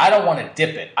 but I don't want to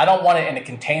dip it. I don't want it in a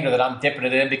container that I'm dipping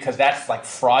it in because that's like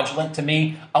fraudulent to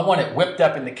me. I want it whipped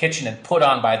up in the kitchen and put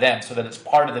on by them so that it's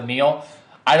part of the meal.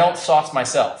 I don't sauce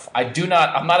myself. I'm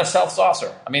not a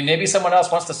self-saucer. I mean, maybe someone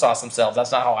else wants to sauce themselves.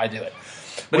 That's not how I do it.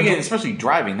 But again, especially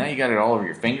driving, now you got it all over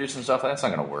your fingers and stuff. That's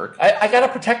not going to work. I got to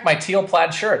protect my teal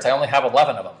plaid shirts. I only have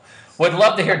 11 of them. Would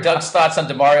love to hear Doug's thoughts on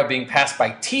DeMario being passed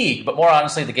by Teague, but more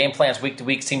honestly, the game plans week to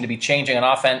week seem to be changing on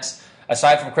offense.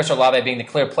 Aside from Chris Olave being the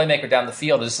clear playmaker down the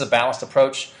field, is this a balanced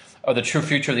approach or the true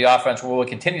future of the offense where we'll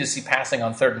continue to see passing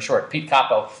on third and short? Pete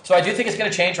Capo. So I do think it's going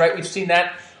to change, right? We've seen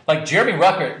that. Like Jeremy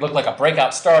Ruckert looked like a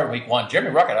breakout star in week one.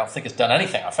 Jeremy Ruckert, I don't think has done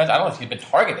anything. I don't think he's been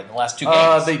targeted in the last 2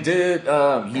 games. They did.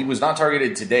 He was not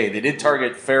targeted today. They did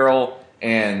target Farrell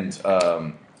and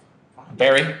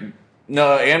Barry.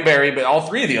 No, and Barry, but all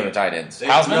three of the other tight ends.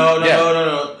 Hausman?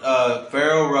 No.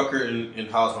 Farrell, Rucker, and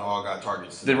Hausman all got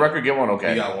targets. Did Rucker get one? Okay.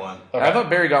 He got one. Okay. I thought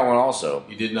Barry got one also.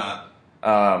 He did not.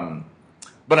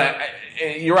 But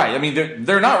you're right. I mean,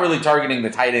 they're not really targeting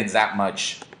the tight ends that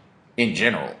much in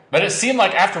general. But it seemed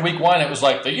like after week one, it was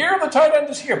like the year of the tight end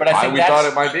is here. But I think We thought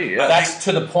it might be. Yeah. That's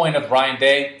to the point of Ryan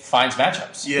Day finds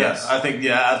matchups. Yeah, Yes. I think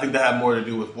that had more to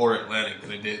do with Florida Atlantic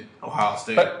than it did Ohio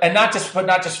State. But not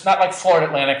like Florida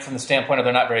Atlantic from the standpoint of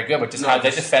they're not very good, but just how they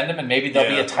defend them, and maybe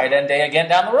there'll be a tight end day again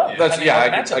down the road. I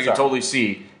can totally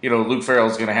see. Luke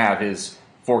Farrell's going to have his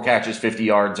 4 catches, 50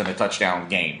 yards, and a touchdown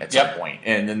game at some point.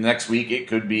 And then the next week it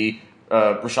could be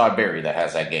Rashad Berry that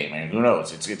has that game. And who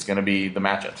knows? It's going to be the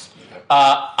matchups.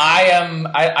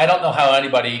 I don't know how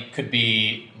anybody could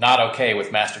be not okay with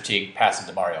Master Teague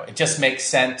passing DeMario. It just makes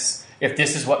sense if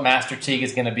this is what Master Teague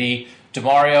is going to be.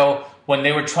 DeMario, when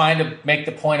they were trying to make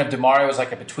the point of DeMario as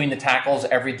like a between the tackles,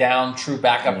 every down, true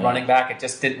backup running back, it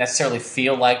just didn't necessarily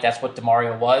feel like that's what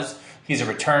DeMario was. He's a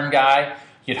return guy.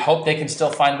 You'd hope they can still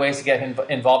find ways to get him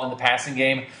involved in the passing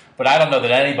game, but I don't know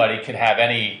that anybody could have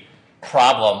any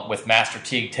problem with Master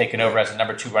Teague taking over as the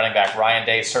number 2 running back. Ryan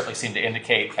Day certainly seemed to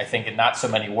indicate, I think in not so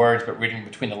many words, but reading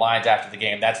between the lines after the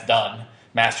game, that's done.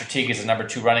 Master Teague is the number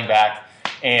 2 running back.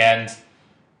 And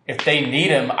if they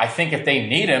need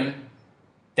him,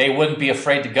 they wouldn't be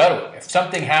afraid to go to him. If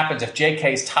something happens, if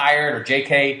JK's tired or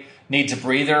JK needs a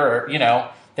breather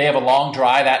or, they have a long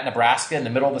drive at Nebraska in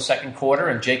the middle of the second quarter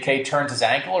and JK turns his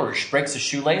ankle or breaks his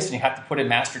shoelace and you have to put in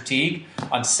Master Teague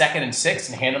on 2nd and 6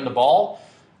 and hand him the ball,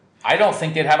 I don't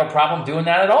think they'd have a problem doing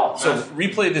that at all. So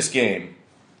replay this game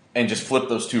and just flip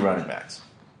those 2 running backs.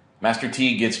 Master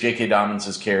Teague gets J.K.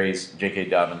 Dobbins' carries. J.K.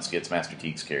 Dobbins gets Master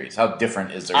Teague's carries. How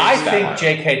different is there? I think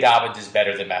J.K. Dobbins is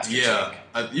better than Master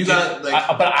Teague. You got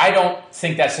but I don't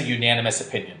think that's a unanimous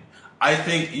opinion. I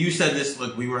think you said this.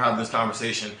 Look, we were having this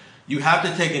conversation. You have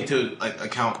to take into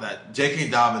account that J.K.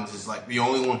 Dobbins is the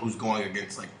only one who's going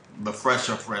against the fresh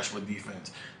with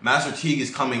defense. Master Teague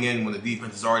is coming in when the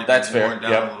defense is already worn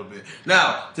down a little bit.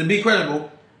 Now, to be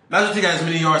credible, Master Teague had as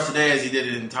many yards today as he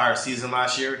did the entire season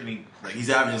last year, and he's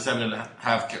averaging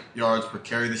 7.5 yards per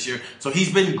carry this year. So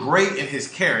he's been great in his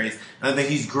carries, and I think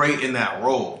he's great in that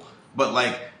role.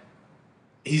 But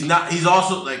he's not. He's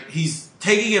also he's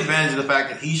taking advantage of the fact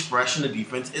that he's fresh and the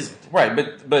defense isn't. Right,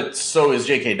 but so is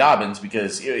J.K. Dobbins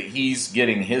because he's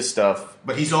getting his stuff.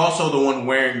 But he's also the one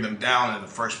wearing them down in the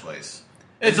first place.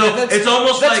 It's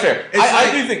almost that's like fair.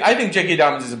 I think J.K.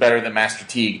 Dobbins is better than Master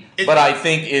Teague, but I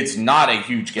think it's not a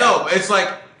huge gap. No, it's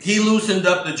he loosened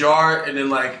up the jar and then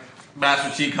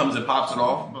Master Teague comes and pops it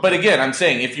off. But again, I'm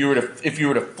saying if you were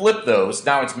to flip those,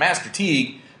 now it's Master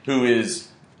Teague who is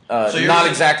not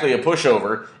exactly a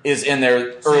pushover, is in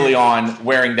there early on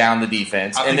wearing down the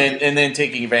defense and then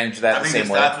taking advantage of that the same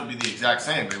way. I think the stats would be the exact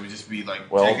same. It would just be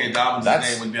J.K. Dobbins'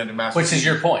 name would be under Master Teague. Which is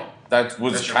your point. That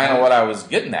was kind of what I was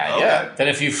getting at, yeah. That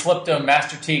if you flipped him,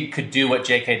 Master Teague could do what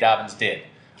J.K. Dobbins did.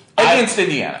 Against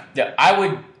Indiana. Yeah, I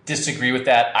would disagree with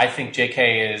that. I think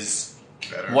J.K. is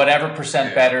whatever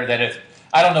percent better than if...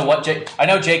 I don't know what I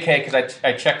know JK because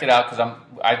I checked it out because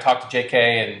I talked to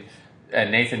JK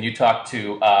and Nathan. You talked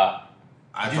to.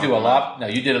 Did you do a lot? No,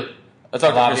 you did. I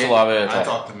talked to Chris Olave. I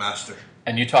talked to Master.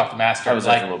 And you talked to Master. I was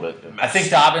like, a little bit. I think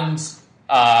Dobbins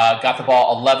got the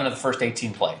ball 11 of the first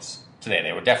 18 plays today.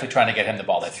 They were definitely trying to get him the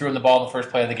ball. They threw him the ball in the first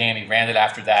play of the game. He ran it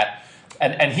after that.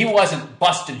 And he wasn't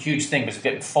busting huge things. He was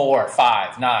getting 4,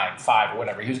 5, 9, 5, or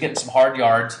whatever. He was getting some hard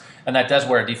yards, and that does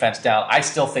wear a defense down. I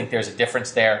still think there's a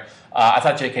difference there. I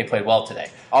thought J.K. played well today.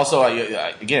 Also,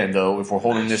 again, though, if we're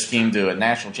holding this team to a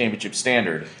national championship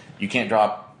standard, you can't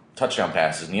drop touchdown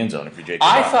passes in the end zone if you're J.K.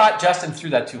 I thought Justin threw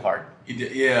that too hard. He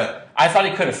did, yeah. I thought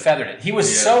he could have feathered it. He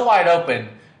was so wide open,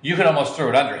 you could almost throw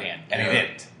it underhand, and he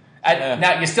didn't.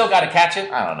 Now, you still got to catch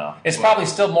it. I don't know. It's probably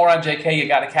still more on J.K. You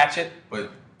got to catch it.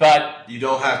 But you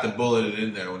don't have to bullet it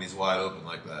in there when he's wide open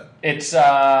like that. It's.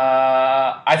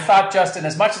 I thought Justin,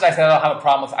 as much as I said I don't have a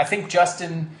problem with, I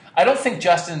don't think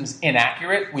Justin's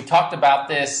inaccurate. We talked about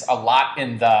this a lot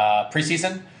in the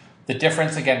preseason. The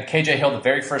difference, again, KJ Hill, the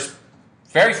very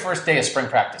first day of spring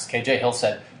practice, KJ Hill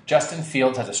said Justin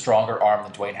Fields has a stronger arm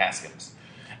than Dwayne Haskins,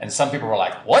 and some people were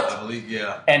like, "What?" I believe,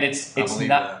 yeah. And it's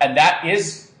not, and that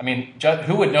is, I mean,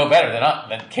 who would know better than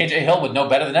KJ Hill would know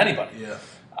better than anybody.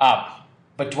 Yeah.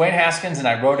 But Dwayne Haskins, and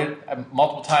I wrote it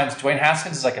multiple times, Dwayne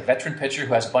Haskins is like a veteran pitcher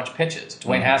who has a bunch of pitches.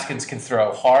 Dwayne Haskins can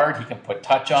throw hard. He can put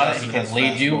touch on Justin it. He can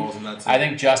lead you. I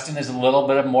think Justin is a little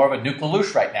bit more of a Nuke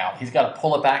LaLoosh right now. He's got to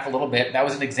pull it back a little bit. And that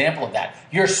was an example of that.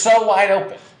 You're so wide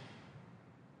open.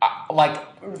 Like,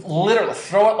 literally,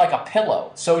 throw it like a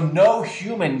pillow so no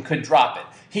human could drop it.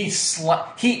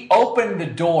 He opened the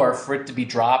door for it to be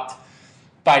dropped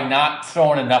by not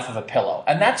throwing enough of a pillow.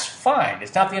 And that's fine.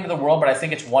 It's not the end of the world, but I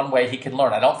think it's one way he can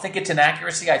learn. I don't think it's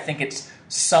inaccuracy. I think it's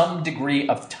some degree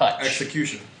of touch.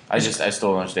 Execution. I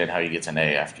still don't understand how he gets an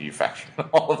A after you factor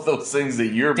all of those things that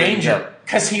you're danger.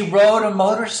 Because he rode a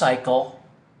motorcycle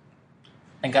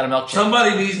and got a milkshake.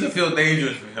 Somebody needs to feel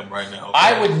dangerous for him right now. Okay?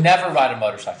 I would never ride a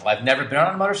motorcycle. I've never been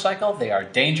on a motorcycle. They are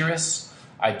dangerous.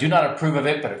 I do not approve of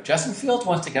it, but if Justin Fields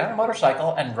wants to get on a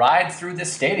motorcycle and ride through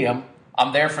this stadium,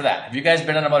 I'm there for that. Have you guys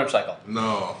been on a motorcycle?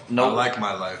 No. I like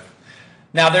my life.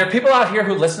 Now, there are people out here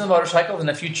who listen to motorcycles, and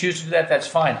if you choose to do that, that's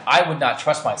fine. I would not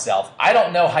trust myself. I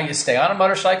don't know how you stay on a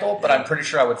motorcycle, but I'm pretty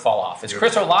sure I would fall off. Is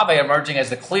Chris Olave emerging as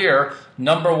the clear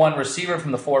number one receiver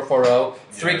from the 4-4-0?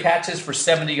 3 catches for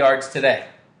 70 yards today.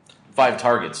 5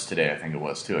 targets today, I think it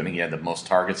was, too. I think he had the most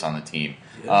targets on the team.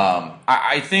 Yeah.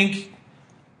 I think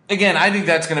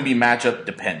that's going to be matchup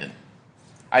dependent.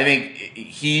 I think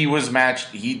he was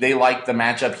matched. They liked the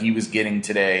matchup he was getting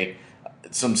today.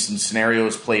 Some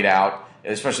scenarios played out,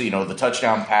 especially the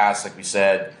touchdown pass, like we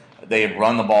said. They had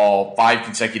run the ball 5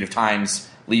 consecutive times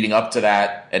leading up to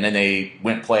that, and then they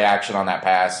went play action on that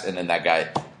pass, and then that guy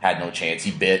had no chance.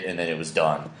 He bit, and then it was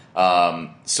done.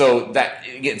 So that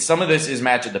again, some of this is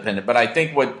matchup dependent. But I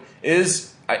think what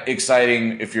is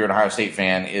exciting if you're an Ohio State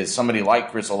fan is somebody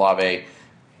like Chris Olave.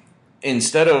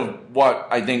 Instead of what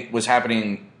I think was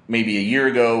happening maybe a year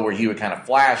ago where he would kind of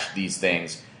flash these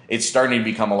things, it's starting to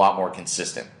become a lot more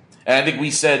consistent. And I think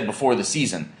we said before the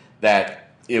season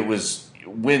that it was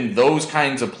when those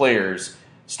kinds of players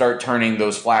start turning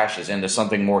those flashes into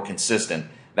something more consistent,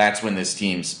 that's when this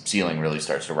team's ceiling really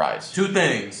starts to rise. 2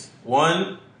 things.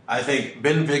 One, I think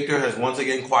Ben Victor has once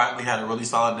again quietly had a really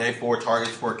solid day. 4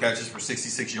 targets, 4 catches for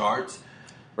 66 yards.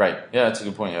 Right. Yeah, that's a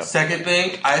good point. Yeah. Second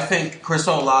thing, I think Chris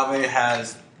Olave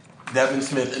has Devin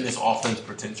Smith in this offense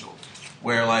potential,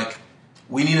 where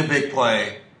we need a big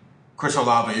play. Chris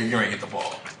Olave, you're going to get the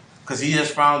ball because he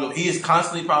has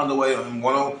constantly found a way in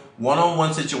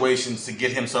one-on-one situations to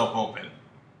get himself open.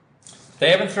 They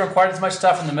haven't thrown quite as much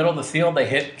stuff in the middle of the field. They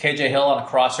hit KJ Hill on a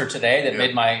crosser today that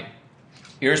made my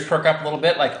ears perk up a little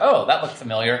bit. Like, oh, that looked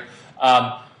familiar.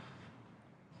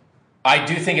 I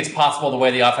do think it's possible the way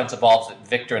the offense evolves that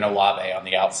Victor and Olave on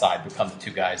the outside become the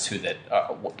 2 guys who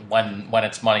when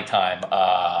it's money time,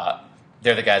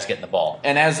 they're the guys getting the ball.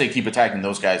 And as they keep attacking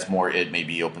those guys more, it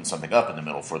maybe opens something up in the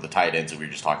middle for the tight ends that we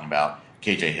were just talking about.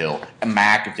 KJ Hill, and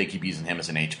Mack, if they keep using him as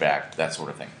an H-back, that sort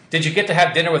of thing. Did you get to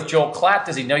have dinner with Joel Klatt?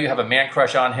 Does he know you have a man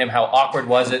crush on him? How awkward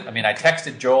was it? I mean, I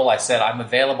texted Joel. I said, I'm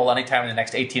available anytime in the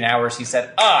next 18 hours. He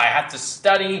said, I have to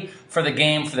study for the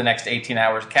game for the next 18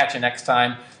 hours. Catch you next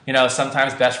time.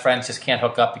 Sometimes best friends just can't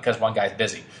hook up because one guy's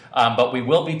busy. But we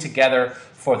will be together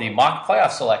for the mock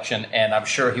playoff selection, and I'm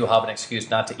sure he'll have an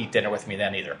excuse not to eat dinner with me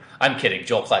then either. I'm kidding.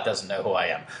 Joel Klatt doesn't know who I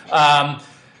am.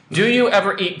 Do you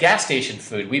ever eat gas station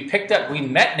food? We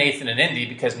met Nathan in Indy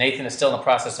because Nathan is still in the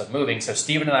process of moving. So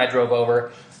Steven and I drove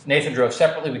over. Nathan drove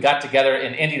separately. We got together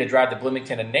in Indy to drive to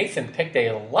Bloomington, and Nathan picked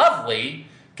a lovely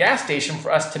gas station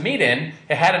for us to meet in.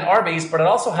 It had an Arby's, but it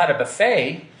also had a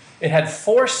buffet. It had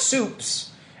 4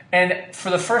 soups. And for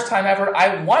the first time ever,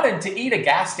 I wanted to eat a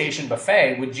gas station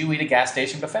buffet. Would you eat a gas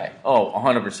station buffet? Oh,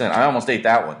 100%. I almost ate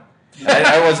that one.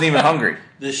 I wasn't even hungry.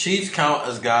 Does Sheetz count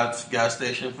as gas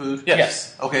station food?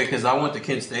 Yes. Okay, because I went to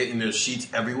Kent State and there's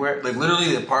Sheetz everywhere. Like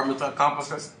literally, the apartment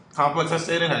complex I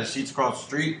stayed in has Sheetz across the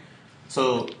street.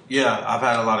 So yeah, I've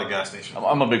had a lot of gas stations.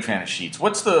 I'm a big fan of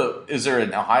Sheetz. Is there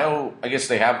in Ohio? I guess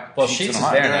they have Sheetz in is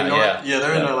Ohio. there now, Yeah,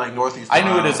 they're in the like northeast. I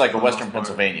knew it as like a Ohio, Western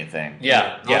Pennsylvania thing.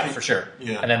 Yeah, for sure.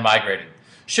 Yeah. And then migrated.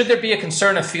 Should there be a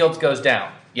concern if Fields goes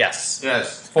down? Yes.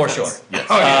 Yes. For sure. Yes.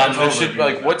 Oh, yeah, There totally should be,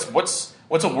 agree like with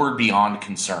what's a word beyond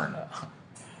concern?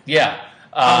 Yeah.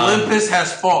 Olympus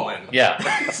has fallen. Yeah.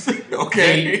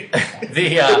 Okay.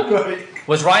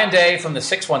 Was Ryan Day from the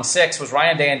 616, was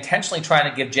Ryan Day intentionally trying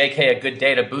to give JK a good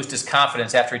day to boost his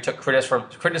confidence after he took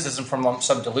criticism from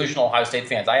some delusional Ohio State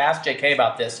fans? I asked JK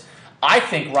about this. I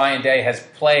think Ryan Day has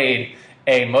played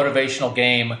a motivational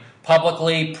game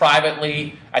publicly,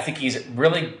 privately. I think he's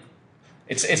really...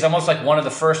 It's almost like one of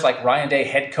the first like Ryan Day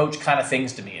head coach kind of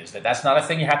things to me, is that's not a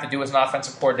thing you have to do as an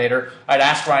offensive coordinator. I'd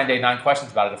ask Ryan Day 9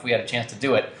 questions about it if we had a chance to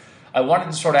do it. I wanted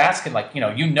to sort of ask him, like,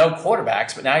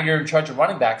 quarterbacks, but now you're in charge of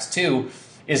running backs too.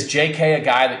 Is JK a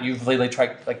guy that you've really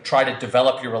tried to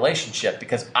develop your relationship?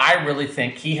 Because I really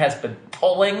think he has been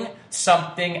pulling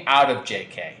something out of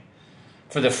JK.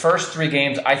 For the first 3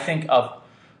 games, I think of,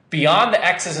 beyond the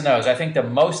X's and O's, I think the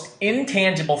most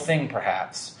intangible thing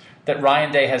perhaps that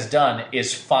Ryan Day has done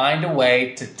is find a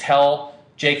way to tell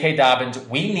J.K. Dobbins,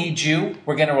 we need you.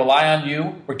 We're going to rely on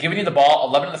you. We're giving you the ball,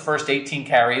 11 of the first 18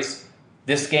 carries.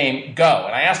 This game, go.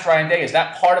 And I asked Ryan Day, is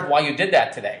that part of why you did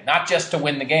that today? Not just to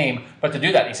win the game, but to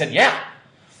do that. He said, yeah.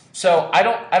 So I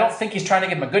don't think he's trying to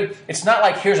give him a good... It's not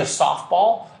like here's a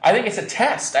softball. I think it's a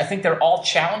test. I think they're all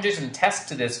challenges and tests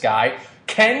to this guy.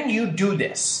 Can you do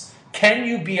this? Can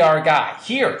you be our guy?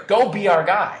 Here, go be our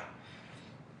guy.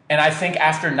 And I think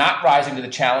after not rising to the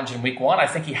challenge in week 1, I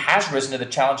think he has risen to the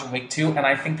challenge in week 2, and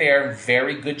I think they are in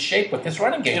very good shape with this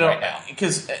running game right now.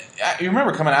 Because you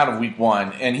remember coming out of week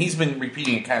 1, and he's been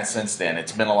repeating it kind of since then.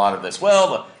 It's been a lot of this.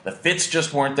 Well, the fits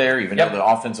just weren't there, even though the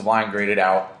offensive line graded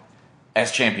out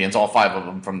as champions, all 5 of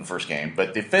them from the first game.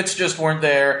 But the fits just weren't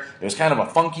there. It was kind of a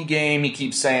funky game, he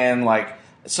keeps saying.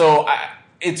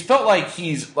 It's felt like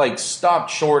he's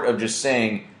stopped short of just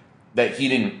saying that he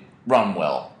didn't run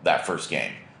well that first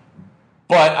game.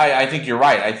 But I think you're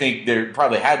right. I think there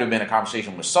probably had to have been a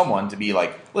conversation with someone to be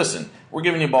like, listen, we're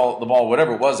giving you the ball,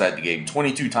 whatever it was at the game,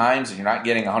 22 times, and you're not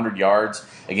getting 100 yards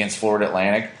against Florida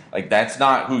Atlantic. Like, that's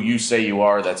not who you say you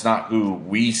are. That's not who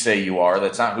we say you are.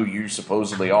 That's not who you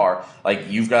supposedly are.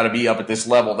 Like, you've got to be up at this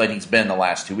level that he's been the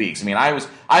last 2 weeks. I mean,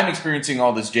 I'm experiencing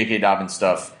all this J.K. Dobbins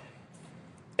stuff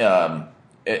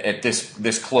at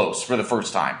this close for the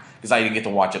first time, because I didn't get to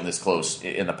watch him this close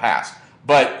in the past.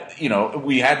 But,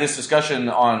 we had this discussion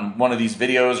on one of these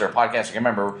videos or podcasts. I can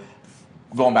remember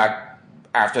going back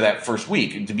after that first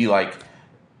week to be like,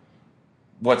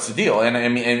 what's the deal? And I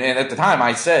mean, and at the time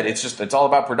I said, it's all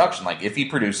about production. Like, if he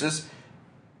produces,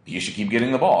 you should keep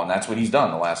getting the ball. And that's what he's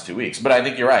done the last 2 weeks. But I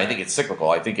think you're right. I think it's cyclical.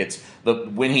 I think it's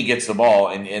when he gets the ball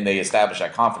and they establish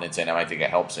that confidence in him, I think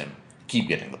it helps him keep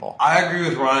getting the ball. I agree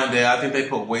with Ryan Day. I think they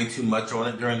put way too much on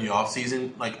it during the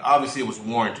offseason. Like, obviously it was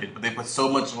warranted, but they put so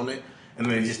much on it. And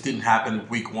then it just didn't happen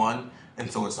week 1. And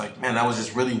so it's like, man, that was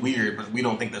just really weird. But we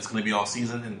don't think that's going to be all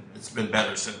season. And it's been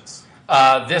better since.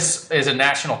 This is a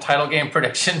national title game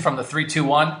prediction from the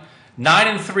 3-2-1.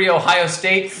 9-3 Ohio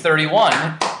State, 31.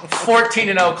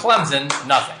 14-0 Clemson,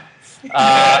 nothing.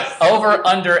 Over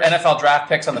under NFL draft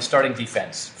picks on the starting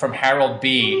defense from Harold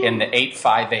B. in the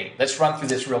 858. Let's run through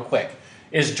this real quick.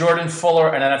 Is Jordan Fuller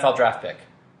an NFL draft pick?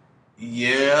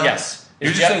 Yeah. Yes.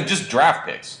 You're just saying just draft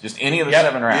picks, just any of the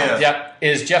 7 rounds. Yep.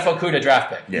 Is Jeff Okuda a draft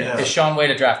pick? Yeah. Is Sean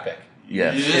Wade a draft pick?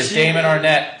 Yes. Is Damon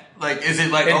Arnett? Like, is it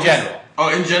like in general?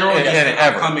 Oh, in general, In yes,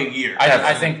 ever. upcoming year.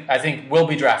 I think will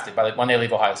be drafted when they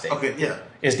leave Ohio State. Okay, yeah.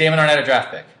 Is Damon Arnett a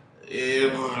draft pick? Yeah.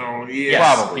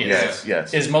 Probably. Yes.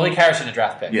 Is Malik Harrison a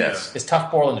draft pick? Yes. Is Tuff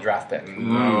Borland a draft pick?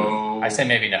 No. I say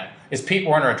maybe no. Is Pete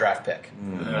Werner a draft pick?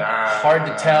 Hard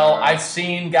to tell. I've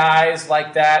seen guys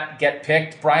like that get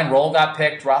picked. Brian Roll got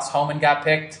picked. Ross Homan got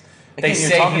picked. They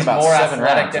say he's more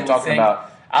athletic than we think.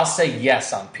 I'll say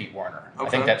yes on Pete Werner. Okay. I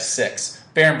think that's 6.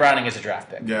 Baron Browning is a draft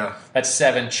pick. Yeah. That's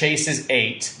 7. Chase is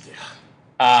 8.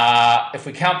 If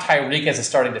we count Tyreek as a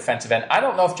starting defensive end, I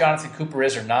don't know if Jonathan Cooper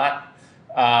is or not.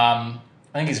 I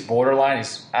think he's borderline.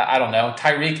 I don't know.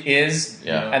 Tyreek is.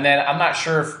 Yeah. And then I'm not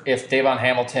sure if Davon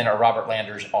Hamilton or Robert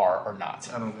Landers are or not.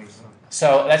 I don't think so.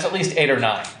 So that's at least 8 or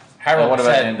 9. Harold What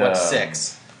about said, what's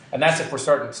 6? And that's if we're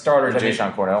starting starters.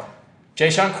 Jayshon Cornell.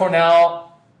 Jayshon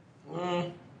Cornell,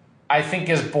 I think,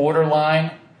 is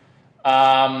borderline.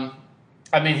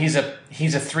 I mean, he's a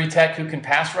 3-tech who can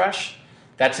pass rush.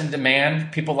 That's in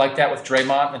demand. People like that with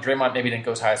Draymond, and Draymond maybe didn't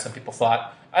go as high as some people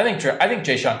thought. I think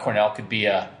Jayshon Cornell could be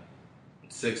a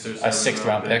 6th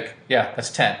round pick. Yeah, that's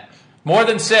 10. More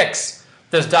than 6.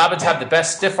 Does Dobbins have the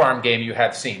best stiff arm game you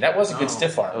have seen? That was a good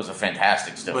stiff arm. That was a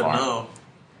fantastic stiff But arm.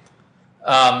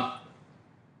 no.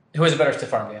 Who has a better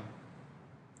stiff arm game?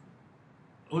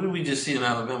 Who did we just see in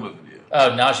Alabama video?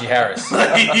 Oh, Najee Harris.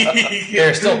 There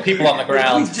are still people on the We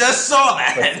ground just saw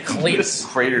that. with cleats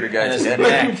Cratered a in guy's his head.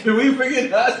 neck. Can we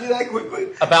forget Najee that quickly?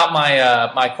 About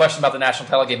my question about the national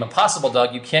title game, impossible,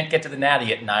 Doug. You can't get to the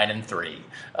Natty at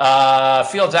 9-3.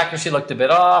 Fields' accuracy looked a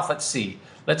bit off. Let's see.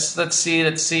 Let's see.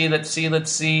 There's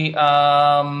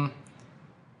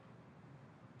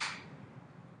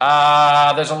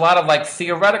a lot of like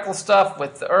theoretical stuff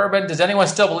with Urban. Does anyone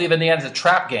still believe Indiana's a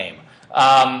trap game?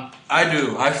 I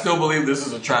do. I still believe this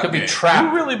is a trap Could be game. trap.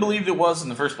 Who really believed it was in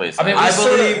the first place? I mean, I we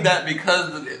sort of- believe that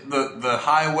because the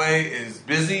highway is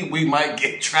busy, we might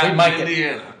get trapped We might in get-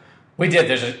 Indiana. We did.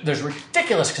 There's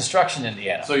ridiculous construction in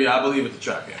Indiana. So yeah, I believe it's a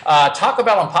trap game. Taco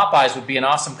Bell and Popeyes would be an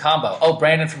awesome combo. Oh,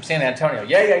 Brandon from San Antonio.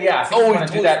 Yeah. I think we're going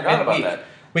to do that forgot about midweek. that.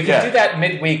 We can Yeah. do that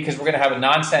midweek because we're going to have a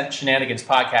Nonsense Shenanigans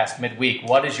podcast midweek.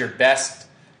 What is your best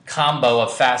combo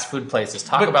of fast food places?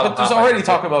 Taco Bell But and there's Popeyes. already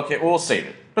Taco Bell. We'll save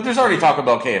it. But there's already Taco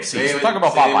Bell KFC. So Taco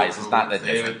Bell Popeyes is not that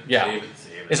different. Yeah.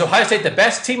 Is Ohio State the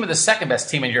best team or the second best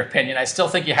team in your opinion? I still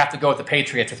think you have to go with the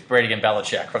Patriots with Brady and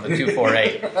Belichick from the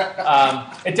 248.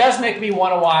 It does make me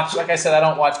want to watch. Like I said, I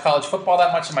don't watch college football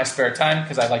that much in my spare time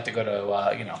because I like to go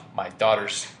to my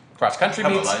daughter's cross country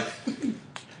Have a meets. life.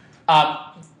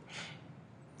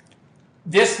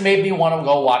 This made me want to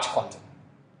go watch Clemson.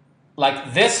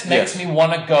 Like this makes Yes. me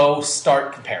want to go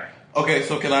start comparing. Okay,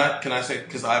 so can I say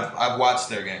because I've watched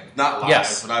their game, not live,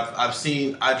 Yes. but I've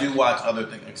seen. I do watch other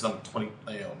things because I'm 20.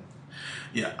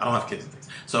 Yeah, I don't have kids and things.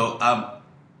 So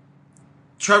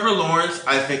Trevor Lawrence,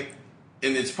 I think,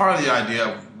 and it's part of the idea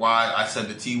of why I said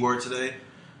the T word today.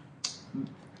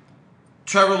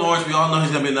 Trevor Lawrence, we all know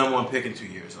he's going to be the number 1 pick in 2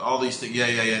 years. All these things,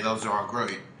 yeah, those are all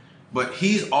great. But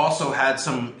he's also had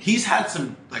some. He's had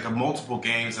some like multiple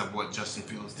games of what Justin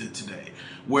Fields did today,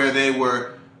 where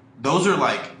those are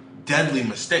like deadly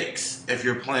mistakes if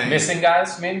you're playing Missing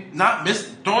guys, I mean? not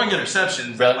throwing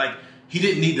interceptions. Really? Like he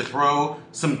didn't need to throw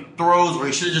some throws where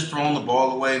he should have just thrown the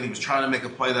ball away and he was trying to make a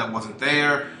play that wasn't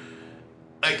there.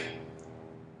 Like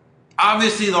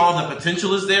obviously all the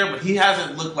potential is there, but he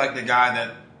hasn't looked like the guy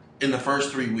that in the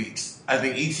first 3 weeks. I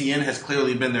think ETN has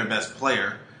clearly been their best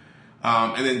player.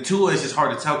 And then Tua is just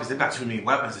hard to tell because they've got too many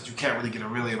weapons that you can't really get a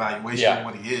real evaluation of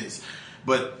what he is.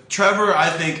 But Trevor, I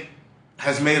think,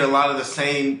 has made a lot of the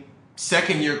same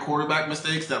second-year quarterback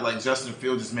mistakes that like Justin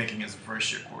Fields is making as a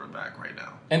first-year quarterback right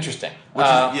now. Interesting.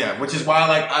 Which is why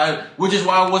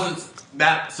I wasn't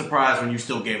that surprised when you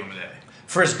still gave him a day.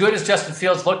 For as good as Justin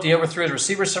Fields looked, he overthrew his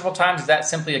receiver several times. Is that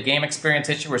simply a game experience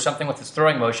issue or something with his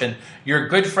throwing motion? Your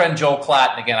good friend Joel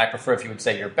Klatt, and again, I prefer if you would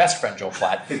say your best friend Joel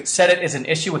Klatt, said it is an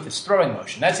issue with his throwing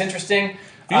motion. That's interesting.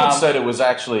 Fields said it was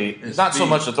actually His not so feet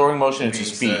much the throwing motion, it's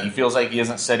his being feet. set. He feels like he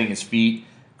isn't setting his feet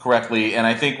correctly. And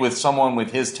I think with someone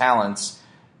with his talents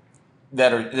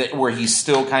where he's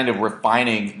still kind of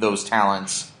refining those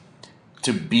talents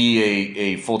to be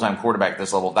a full-time quarterback at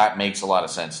this level, that makes a lot of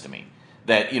sense to me.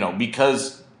 That,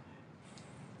 because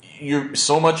you're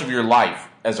so much of your life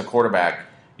as a quarterback,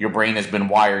 your brain has been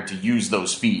wired to use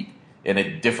those feet in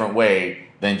a different way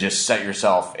than just set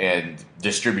yourself and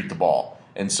distribute the ball.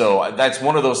 And so that's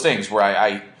one of those things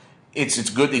where it's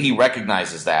good that he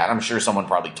recognizes that. I'm sure someone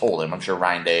probably told him. I'm sure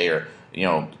Ryan Day or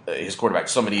his quarterback,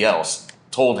 somebody else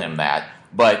told him that.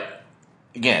 But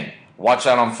again, watch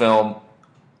that on film.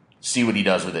 See what he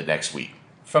does with it next week.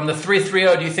 From the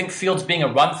 3-3-0, do you think Fields being a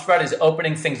run threat is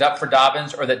opening things up for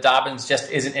Dobbins, or that Dobbins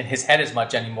just isn't in his head as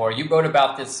much anymore? You wrote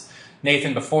about this,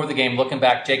 Nathan, before the game, looking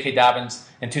back, J.K. Dobbins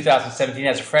in 2017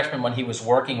 as a freshman when he was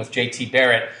working with J.T.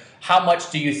 Barrett. How much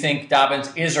do you think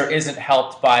Dobbins is or isn't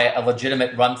helped by a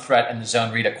legitimate run threat and the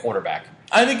zone read at quarterback?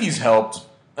 I think he's helped.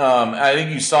 I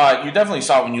think you saw it. You definitely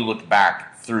saw it when you looked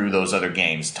back through those other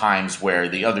games, times where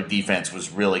the other defense was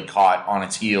really caught on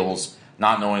its heels,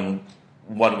 not knowing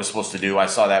what it was supposed to do. I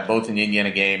saw that both in the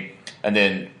Indiana game, and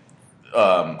then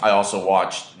I also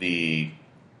watched the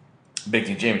Big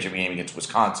Ten Championship game against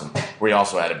Wisconsin, where he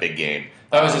also had a big game.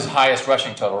 That was his highest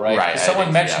rushing total, right? Right, Someone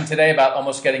I think, mentioned today about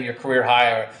almost getting your career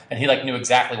high, and he knew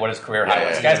exactly what his career high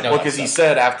was. You guys know Well, that because he stuff.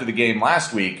 said after the game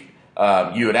last week,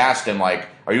 you had asked him,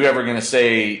 are you ever going to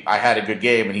say I had a good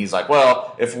game? And he's like,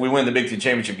 well, if we win the Big Ten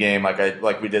championship game,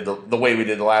 like we did the way we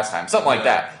did the last time, something like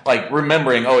that. Like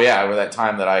remembering, oh yeah, with that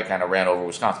time that I kind of ran over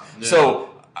Wisconsin. Yeah. So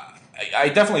I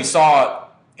definitely saw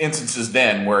instances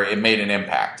then where it made an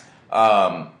impact.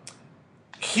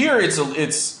 Here it's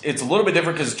a little bit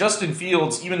different because Justin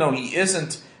Fields, even though he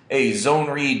isn't a zone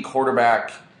read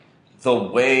quarterback the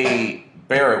way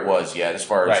Barrett was yet, as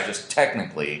far as just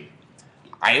technically,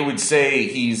 I would say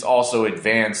he's also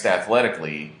advanced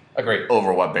athletically. Agreed.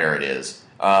 Over what Barrett is.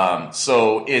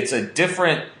 So it's a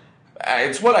different.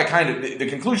 It's what the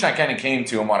conclusion I kind of came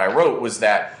to and what I wrote was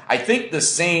that I think the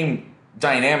same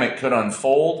dynamic could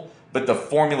unfold, but the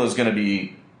formula is going to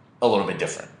be a little bit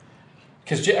different.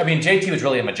 Because, JT was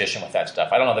really a magician with that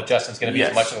stuff. I don't know that Justin's going to be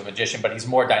as much of a magician, but he's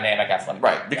more dynamic, athletic.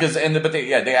 Right, because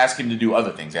they ask him to do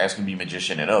other things. They ask him to be a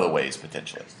magician in other ways,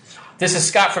 potentially. This is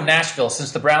Scott from Nashville.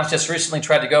 Since the Browns just recently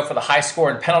tried to go for the high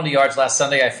score in penalty yards last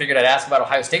Sunday, I figured I'd ask about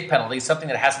Ohio State penalties. Something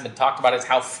that hasn't been talked about is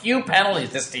how few penalties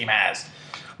this team has.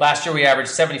 Last year, we averaged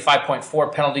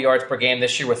 75.4 penalty yards per game.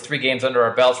 This year, with 3 games under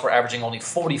our belts, we're averaging only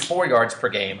 44 yards per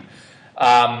game.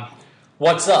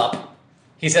 What's up?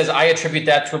 He says, I attribute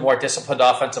that to a more disciplined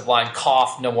offensive line.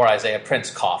 Cough, no more Isaiah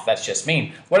Prince cough. That's just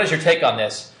mean. What is your take on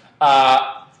this?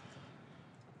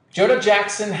 Jonah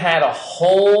Jackson had a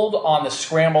hold on the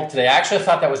scramble today. I actually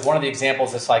thought that was one of the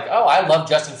examples that's like, oh, I love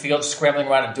Justin Fields scrambling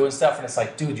around and doing stuff. And it's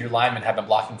like, dude, your linemen have been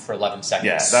blocking for 11 seconds.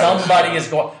 Yeah, somebody is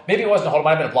going, maybe it wasn't a hold, it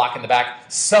might have been a block in the back.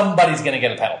 Somebody's going to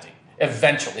get a penalty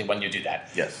eventually when you do that.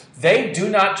 Yes. They do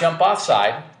not jump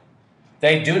offside.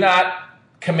 They do not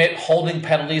commit holding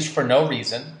penalties for no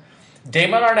reason.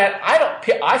 Damon Arnett,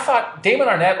 I thought Damon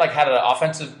Arnett had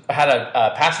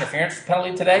a pass interference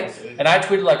penalty today, and I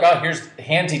tweeted oh, here's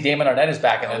handsy Damon Arnett is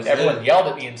back, and then everyone yelled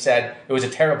at me and said it was a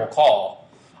terrible call.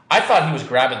 I thought he was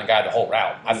grabbing the guy the whole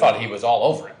route. I thought he was all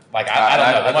over him. I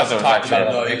don't know. They must have talked about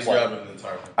it. No, he was grabbing the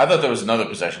entire. I thought there was another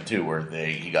possession too where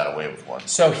he got away with one.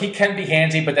 So he can be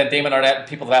handsy, but then Damon Arnett,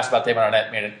 people have asked about Damon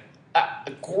Arnett, made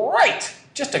it great.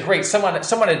 Just a great. Someone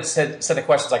had said the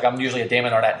questions I'm usually a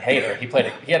Damon Arnett hater.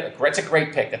 It's a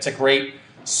great pick. That's a great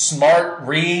smart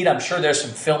read. I'm sure there's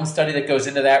some film study that goes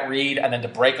into that read, and then to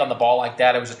break on the ball like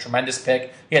that, it was a tremendous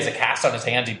pick. He has a cast on his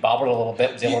hands. He bobbled a little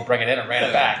bit, was able to bring it in and ran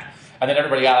it back, and then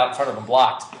everybody got out in front of him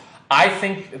blocked. I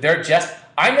think they're just.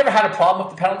 I never had a problem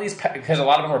with the penalties because a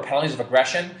lot of them were penalties of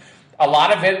aggression. A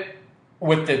lot of it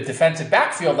with the defensive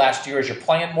backfield last year is you're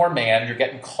playing more man, you're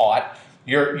getting caught,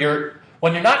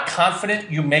 when you're not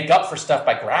confident, you make up for stuff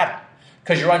by grabbing.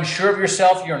 Because you're unsure of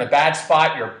yourself, you're in a bad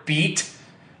spot, you're beat,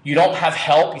 you don't have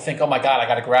help, you think, oh my God, I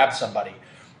got to grab somebody.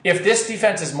 If this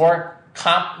defense is more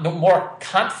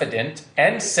confident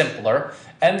and simpler,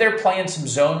 and they're playing some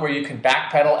zone where you can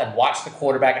backpedal and watch the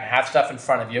quarterback and have stuff in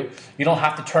front of you, you don't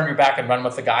have to turn your back and run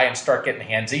with the guy and start getting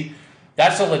handsy.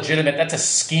 That's a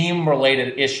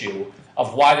scheme-related issue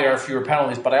of why there are fewer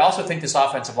penalties. But I also think this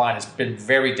offensive line has been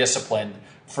very disciplined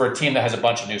for a team that has a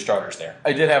bunch of new starters there.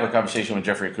 I did have a conversation with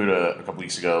Jeffrey Okudah a couple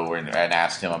weeks ago where I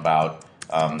asked him about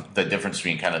the difference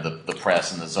between kind of the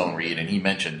press and the zone read, and he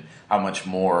mentioned how much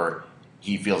more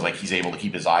he feels like he's able to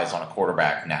keep his eyes on a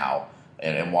quarterback now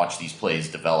and watch these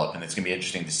plays develop. And it's going to be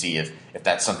interesting to see if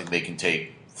that's something they can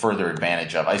take further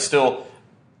advantage of.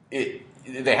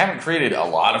 They haven't created a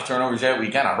lot of turnovers yet. We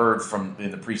kind of heard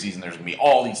in the preseason there's going to be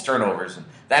all these turnovers, and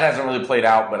that hasn't really played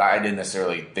out, but I didn't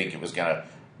necessarily think it was going to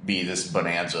be this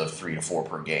bonanza of 3 to 4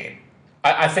 per game.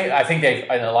 I think they,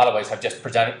 in a lot of ways, have just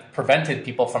prevented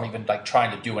people from even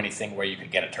trying to do anything where you could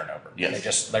get a turnover.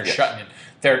 Yes. They're shutting it.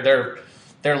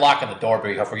 They're locking the door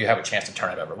before you have a chance to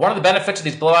turn it over. One of the benefits of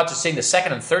these blowouts is seeing the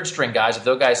second and third string guys, of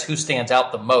those guys, who stands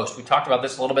out the most. We talked about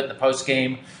this a little bit in the post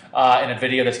game in a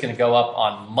video that's going to go up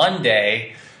on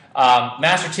Monday.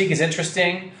 Master Teague is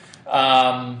interesting.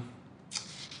 I'm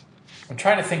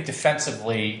trying to think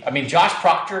defensively. Josh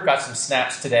Proctor got some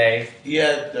snaps today. He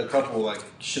had a couple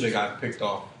should have got picked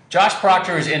off. Josh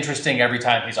Proctor is interesting every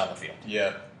time he's on the field.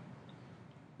 Yeah.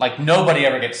 Nobody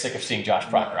ever gets sick of seeing Josh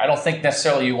Proctor. I don't think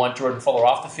necessarily you want Jordan Fuller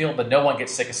off the field, but no one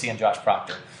gets sick of seeing Josh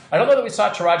Proctor. I don't know that we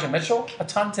saw Taraja Mitchell a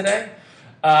ton today.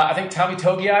 I think Tommy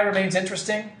Togiai remains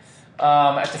interesting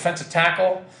at defensive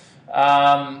tackle.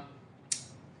 And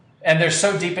they're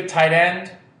so deep at tight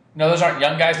end. No, those aren't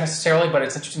young guys necessarily, but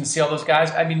it's interesting to see all those guys.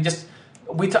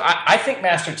 I think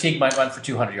Master Teague might run for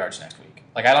 200 yards next week.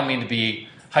 I don't mean to be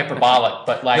hyperbolic,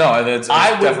 but no, it's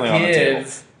definitely on the table.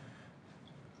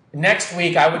 Next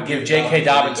week, I would give J.K.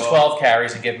 Dobbins 12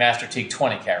 carries and give Master Teague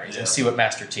 20 carries and see what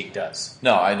Master Teague does.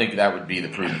 No, I think that would be the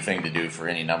prudent thing to do for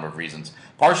any number of reasons.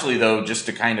 Partially, though, just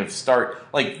to kind of start,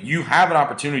 you have an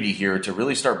opportunity here to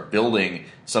really start building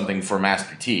something for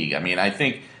Master Teague. I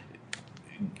think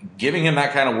giving him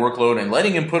that kind of workload and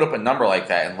letting him put up a number like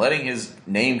that and letting his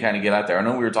name kind of get out there. I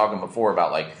know we were talking before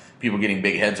about like people getting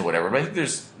big heads or whatever, but I think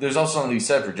there's also something to be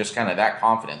said for just kind of that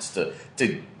confidence to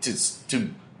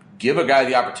give a guy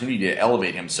the opportunity to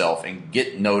elevate himself and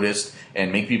get noticed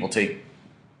and make people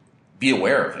be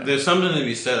aware of him. There's something to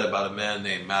be said about a man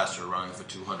named Master running for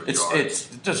 200 yards. It's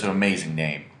just an amazing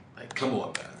name. Like, come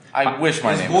on, man. I wish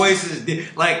my his name voice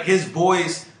is like his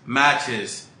voice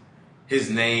matches his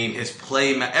name, his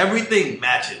play, everything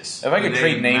matches. If I could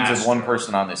trade names Master. with one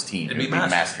person on this team, It'd it would be be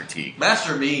Master. Master Teague.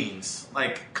 Master means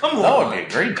like, come on. That would be a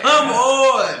great name. Come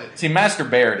on. See, Master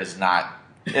Baird is not.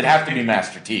 It'd have to be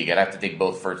Master Teague. I'd have to take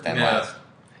both first and last.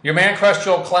 Your man crush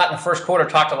Joel Klatt in the first quarter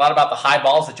talked a lot about the high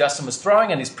balls that Justin was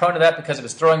throwing, and he's prone to that because of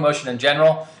his throwing motion in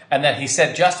general. And then he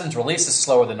said Justin's release is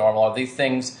slower than normal. Are these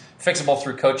things fixable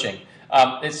through coaching?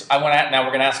 Now we're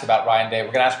going to ask about Ryan Day.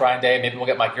 We're going to ask Ryan Day. Maybe we'll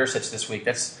get Mike Yursich this week.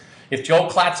 If Joel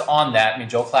Klatt's on that. I mean,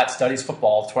 Joel Klatt studies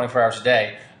football 24 hours a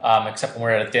day, except when we're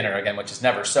at a dinner again, which is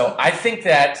never. So I think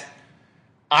that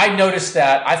I noticed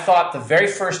that. I thought the very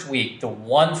first week, the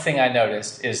one thing I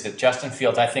noticed is that Justin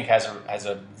Fields, I think, has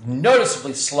a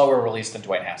noticeably slower release than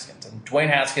Dwayne Haskins. And Dwayne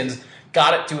Haskins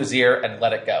got it to his ear and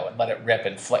let it go and let it rip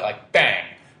and like bang,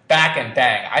 back and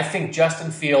bang. I think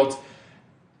Justin Fields,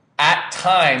 at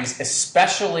times,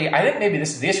 especially, I think maybe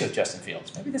this is the issue with Justin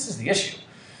Fields. Maybe this is the issue.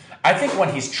 I think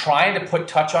when he's trying to put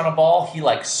touch on a ball, he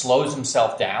like slows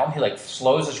himself down. He like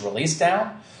slows his release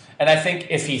down. And I think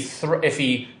if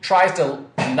he tries to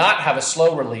not have a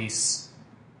slow release,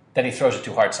 then he throws it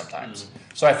too hard sometimes.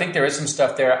 So I think there is some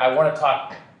stuff there. I want to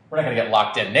talk. We're not going to get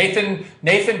locked in.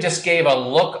 Nathan just gave a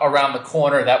look around the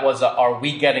corner. That was a "Are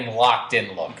we getting locked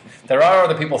in?" look. There are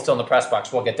other people still in the press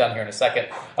box. We'll get done here in a second.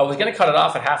 I was going to cut it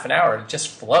off at half an hour. It just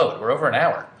flowed. We're over an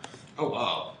hour. Oh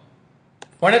wow.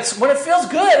 When it feels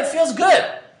good, it feels good.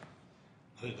 I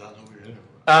did not know we were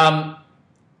in.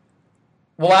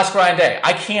 We'll ask Ryan Day.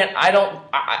 I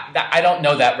don't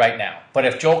know that right now. But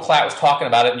if Joel Klatt was talking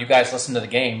about it and you guys listened to the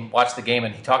game, watched the game,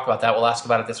 and he talked about that, we'll ask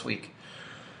about it this week.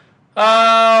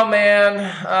 Oh, man.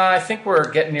 I think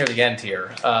we're getting near the end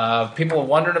here. People are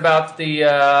wondering about the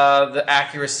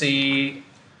accuracy.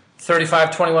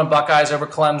 35-21 Buckeyes over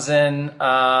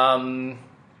Clemson.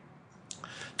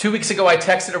 2 weeks ago, I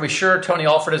texted, are we sure Tony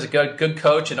Alford is a good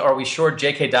coach, and are we sure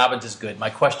J.K. Dobbins is good?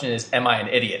 My question is, am I an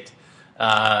idiot?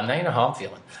 Now you know how I'm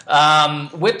feeling.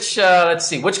 Let's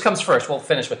see, which comes first? We'll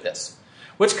finish with this.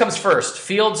 Which comes first,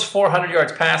 Fields 400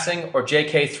 yards passing or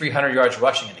J.K. 300 yards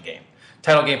rushing in the game?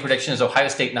 Title game prediction is Ohio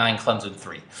State 9, Clemson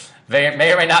 3.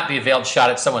 May or may not be a veiled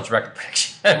shot at someone's record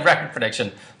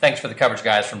prediction. Thanks for the coverage,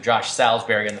 guys, from Josh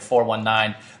Salisbury in the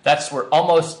 419. We're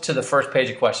almost to the first page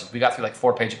of questions. We got through like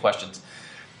 4 pages of questions.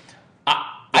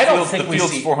 I don't think the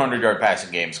Fields 400-yard passing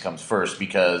games comes first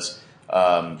because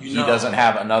he doesn't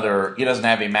have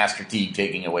a Master Teague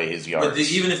taking away his yards. But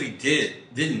even if he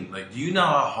didn't, like, do you know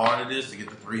how hard it is to get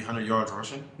the 300 yards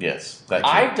rushing? Yes,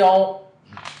 I don't.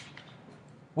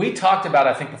 We talked about,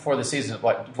 I think, before the season,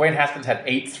 Dwayne Haskins had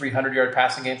 8 300-yard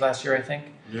passing games last year, I think.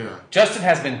 Yeah. Justin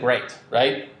has been great,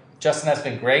 right? Justin has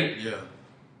been great. Yeah.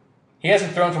 He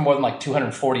hasn't thrown for more than like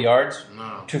 240 yards,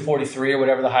 No. 243 or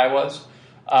whatever the high was.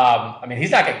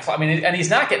 He's not getting. And he's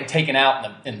not getting taken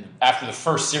out after the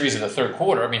first series of the third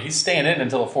quarter. I mean, he's staying in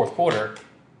until the fourth quarter.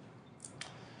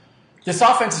 This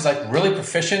offense is like really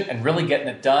proficient and really getting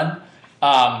it done.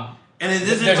 And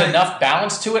there's enough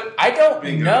balance to it. I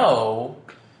don't know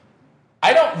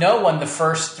when the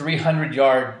first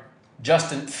 300-yard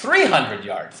Justin 300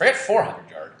 yard. Forget 400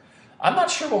 yard. I'm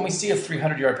not sure when we see a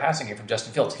 300-yard passing game from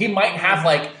Justin Fields. He might have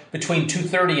like between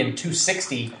 230 and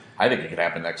 260. I think it could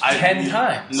happen next week. 10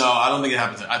 times. No, I don't think it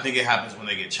happens. I think it happens when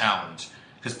they get challenged.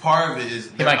 Because part of it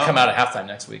is... He might come out at halftime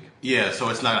next week. Yeah, so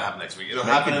it's not going to happen next week. It'll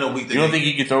happen in a week. You don't think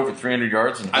he could throw for 300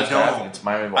 yards in the first half? It's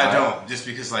Miami, I don't. Just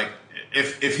because, like,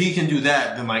 if he can do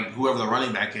that, then, like, whoever the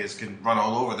running back is can run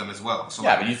all over them as well. So,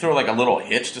 yeah, but you throw, like, a little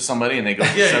hitch to somebody and they go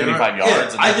for 75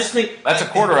 yards. Yeah, I just think... That's a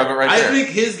quarter of it right there. I think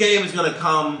his game is going to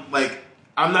come, like...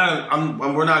 I'm not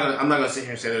gonna sit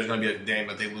here and say there's gonna be a game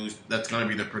that they lose. That's gonna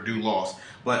be the Purdue loss.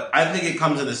 But I think it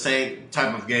comes in the same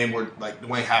type of game where like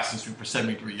Dwayne Haskins threw for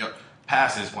 73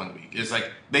 passes one week. It's like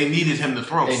they needed him to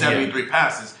throw 73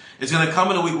 passes. It's gonna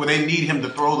come in a week where they need him to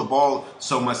throw the ball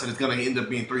so much that it's gonna end up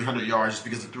being 300 yards just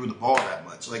because he threw the ball that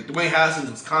much. Like Dwayne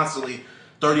Haskins was constantly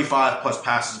 35 plus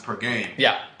passes per game.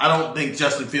 Yeah. I don't think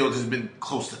Justin Fields has been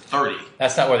close to 30.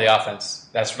 That's not where the offense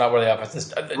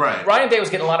is. Right. Ryan Day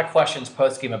was getting a lot of questions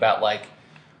post-game about, like,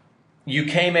 you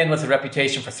came in with a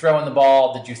reputation for throwing the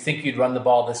ball. Did you think you'd run the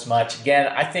ball this much?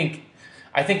 Again, I think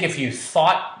if you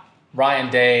thought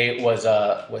Ryan Day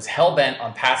was hell-bent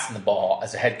on passing the ball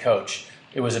as a head coach,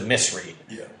 It was a misread.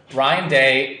 Yeah. Ryan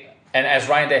Day, and as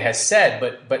Ryan Day has said,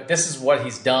 but this is what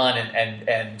he's done,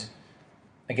 and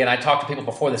again, I talked to people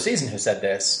before the season who said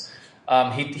this.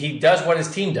 He does what his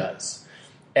team does.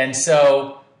 And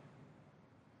so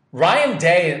Ryan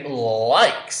Day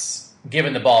likes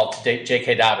giving the ball to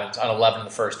J.K. Dobbins on 11 of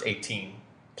the first 18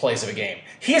 plays of a game.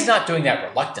 He is not doing that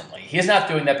reluctantly. He is not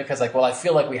doing that because, like, well, I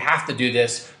feel like we have to do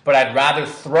this, but I'd rather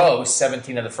throw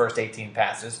 17 of the first 18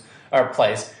 passes or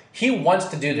plays. He wants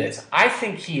to do this. I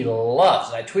think he loves,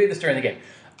 and I tweeted this during the game,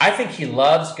 I think he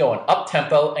loves going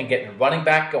up-tempo and getting a running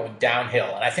back going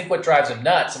downhill. And I think what drives him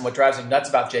nuts, and what drives him nuts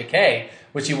about J.K.,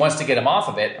 which he wants to get him off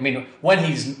of it, I mean, when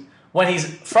he's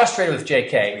frustrated with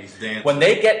J.K., when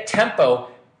they get tempo,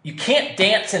 you can't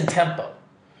dance in tempo.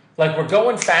 Like, we're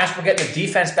going fast, we're getting the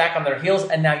defense back on their heels,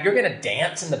 and now you're going to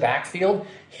dance in the backfield,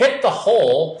 hit the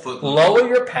hole, lower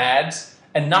your pads,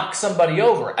 and knock somebody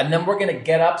over. And then we're going to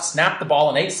get up, snap the ball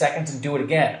in 8 seconds, and do it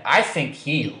again. I think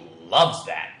he loves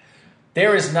that.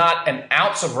 There is not an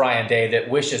ounce of Ryan Day that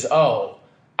wishes, oh,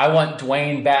 I want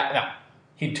Dwayne back. No,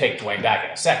 he'd take Dwayne back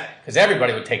in a second, because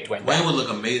everybody would take Dwayne back. Dwayne would look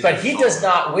amazing. But he does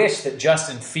not wish that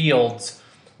Justin Fields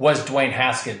was a Dwayne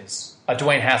Haskins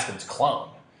clone.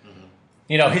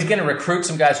 You know, he's going to recruit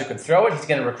some guys who can throw it. He's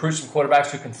going to recruit some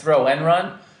quarterbacks who can throw and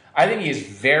run. I think he is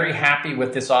very happy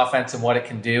with this offense and what it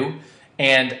can do.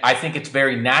 And I think it's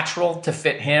very natural to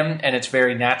fit him, and it's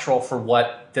very natural for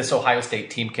what this Ohio State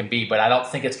team can be. But I don't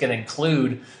think it's going to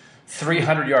include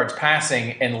 300 yards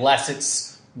passing unless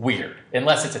it's weird,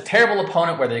 unless it's a terrible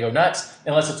opponent where they go nuts,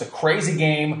 unless it's a crazy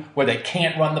game where they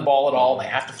can't run the ball at all, they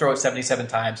have to throw it 77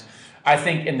 times. I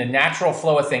think in the natural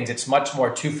flow of things, it's much more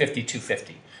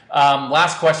 250.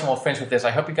 Last question, we'll finish with this.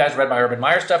 I hope you guys read my Urban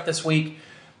Meyer stuff this week.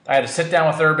 I had to sit down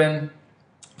with Urban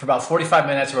for about 45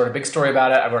 minutes. I wrote a big story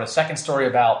about it. I wrote a second story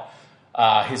about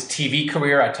his TV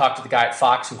career. I talked to the guy at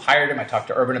Fox who hired him. I talked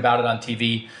to Urban about it on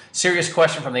TV. Serious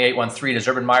question from the 813. Does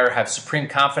Urban Meyer have supreme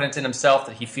confidence in himself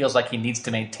that he feels like he needs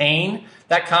to maintain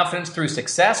that confidence through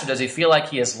success, or does he feel like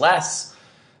he is less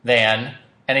than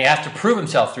and he has to prove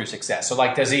himself through success? So,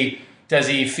 like, does he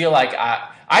feel like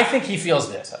I think he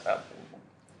feels this.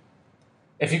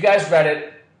 If you guys read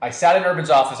it, I sat in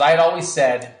Urban's office. I had always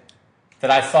said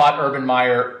that I thought Urban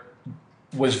Meyer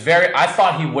I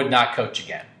thought he would not coach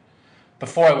again.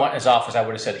 Before I went in his office, I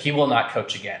would have said he will not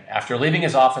coach again. After leaving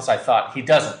his office, I thought he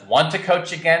doesn't want to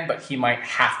coach again, but he might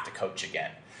have to coach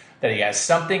again. That he has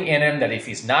something in him that if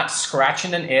he's not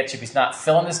scratching an itch, if he's not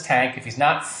filling his tank, if he's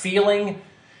not feeling,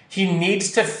 he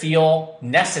needs to feel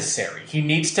necessary. He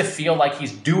needs to feel like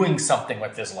he's doing something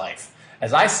with his life.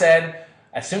 As I said,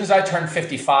 as soon as I turn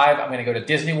 55, I'm going to go to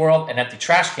Disney World and empty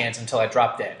trash cans until I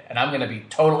drop dead. And I'm going to be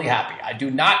totally happy. I do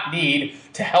not need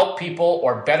to help people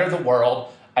or better the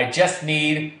world. I just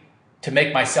need to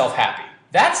make myself happy.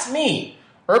 That's me.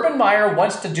 Urban Meyer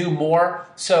wants to do more,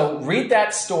 so read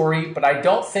that story, but I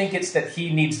don't think it's that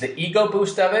he needs the ego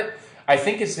boost of it. I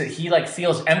think it's that he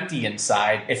feels empty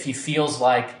inside if he feels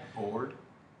like bored.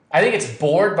 I think it's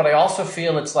bored, but I also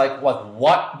feel it's like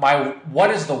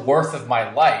what is the worth of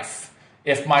my life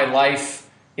if my life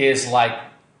is like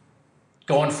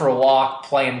going for a walk,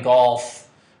 playing golf,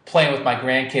 playing with my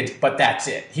grandkids, but that's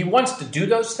it. He wants to do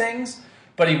those things,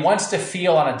 but he wants to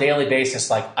feel on a daily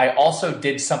basis like I also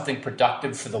did something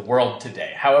productive for the world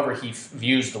today, however he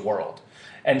views the world.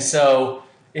 And so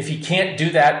if he can't do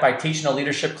that by teaching a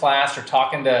leadership class or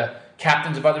talking to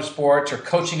captains of other sports or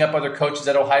coaching up other coaches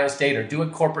at Ohio State or doing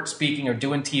corporate speaking or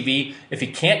doing TV, if he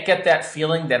can't get that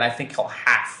feeling, then I think he'll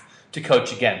have to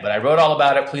coach again. But I wrote all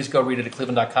about it. Please go read it at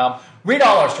cleveland.com. Read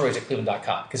all our stories at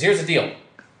cleveland.com, because here's the deal.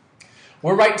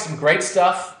 We're writing some great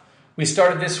stuff. We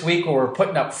started this week where we're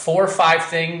putting up 4 or 5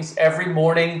 things every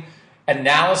morning,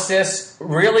 analysis,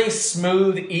 really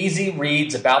smooth, easy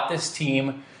reads about this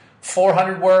team,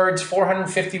 400 words,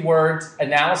 450 words,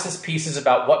 analysis pieces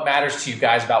about what matters to you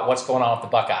guys, about what's going on with the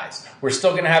Buckeyes. We're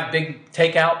still going to have big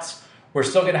takeouts. We're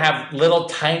still going to have little,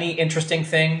 tiny, interesting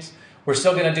things. We're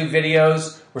still going to do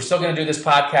videos. We're still going to do this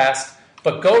podcast.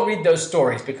 But go read those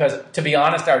stories because, to be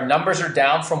honest, our numbers are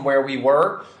down from where we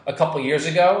were a couple years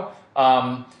ago.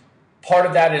 Part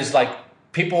of that is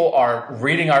people are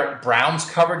reading our Browns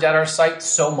coverage at our site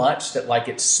so much that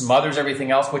it smothers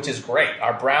everything else, which is great.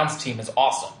 Our Browns team is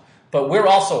awesome. But we're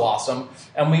also awesome,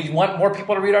 and we want more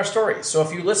people to read our stories. So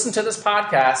if you listen to this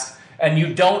podcast and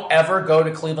you don't ever go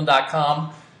to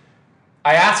cleveland.com,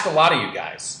 I ask a lot of you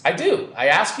guys. I do. I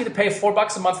ask you to pay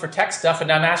 $4 a month for tech stuff,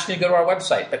 and I'm asking you to go to our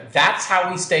website. But that's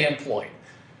how we stay employed.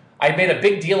 I made a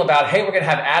big deal about, hey, we're going to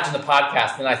have ads in the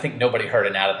podcast, and I think nobody heard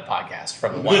an ad in the podcast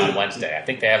from the one on Wednesday. I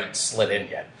think they haven't slid in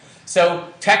yet. So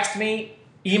text me,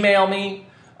 email me,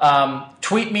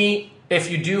 tweet me, If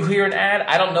you do hear an ad,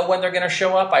 I don't know when they're going to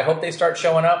show up. I hope they start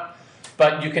showing up.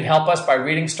 But you can help us by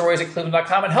reading stories at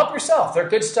Cleveland.com and help yourself. They're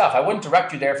good stuff. I wouldn't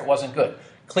direct you there if it wasn't good.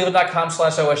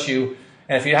 Cleveland.com/OSU.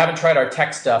 And if you haven't tried our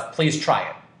tech stuff, please try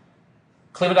it.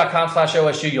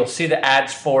 Cleveland.com/OSU. You'll see the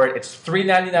ads for it. It's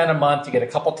 $3.99 a month. You get a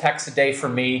couple texts a day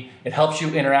from me. It helps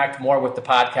you interact more with the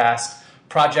podcast.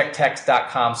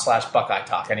 ProjectText.com/Buckeye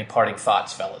Talk. Any parting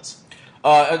thoughts, fellas?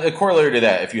 A corollary to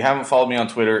that, if you haven't followed me on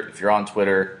Twitter, if you're on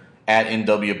Twitter, at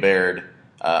NWBaird,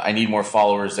 I need more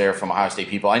followers there from Ohio State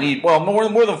people. I need, well,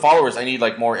 more than followers, I need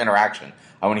like more interaction.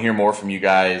 I want to hear more from you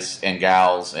guys and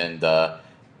gals and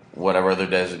whatever other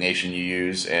designation you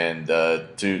use, and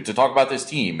to talk about this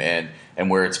team and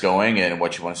where it's going and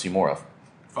what you want to see more of.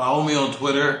 Follow me on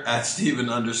Twitter at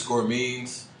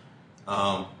Steven_means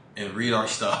and read our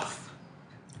stuff.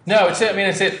 No, it's it. I mean,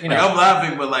 it's it. You know, I'm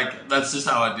laughing, but like that's just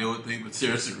how I deal with things. But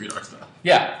seriously, read our stuff.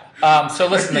 Yeah. So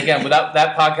listen, again, without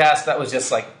that podcast, that was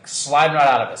just like sliding right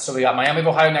out of us. So we got Miami of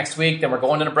Ohio next week, then we're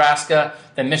going to Nebraska,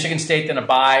 then Michigan State, then a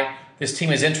bye. This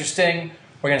team is interesting.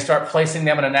 We're going to start placing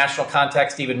them in a national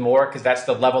context even more because that's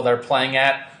the level they're playing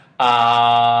at.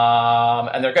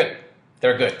 And they're good.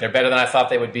 They're good. They're better than I thought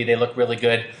they would be. They look really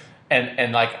good.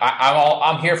 And like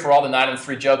I'm here for all the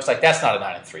 9-3 jokes. Like that's not a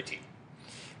 9-3 team.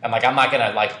 And like I'm not going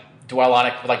to like dwell on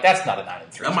it. But like that's not a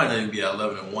 9-3. That might not even be at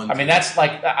 11-1. I mean, that's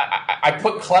like I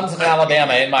put Clemson and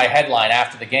Alabama in my headline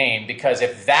after the game because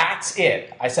if that's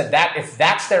it, I said that if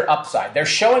that's their upside, they're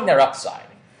showing their upside.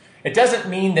 It doesn't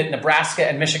mean that Nebraska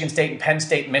and Michigan State and Penn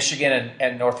State, and Michigan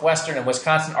and Northwestern and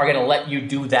Wisconsin are going to let you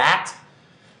do that.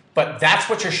 But that's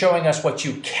what you're showing us what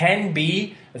you can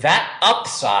be. That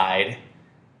upside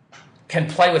can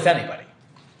play with anybody.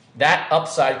 That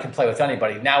upside can play with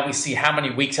anybody. Now we see how many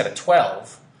weeks out of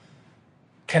 12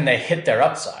 can they hit their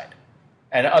upside.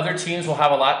 And other teams will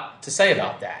have a lot to say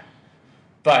about that.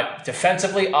 But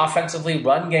defensively, offensively,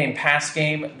 run game, pass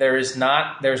game, there's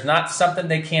not something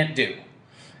they can't do.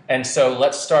 And so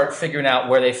let's start figuring out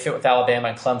where they fit with Alabama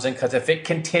and Clemson, because if it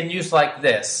continues like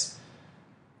this,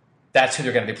 that's who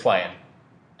they're going to be playing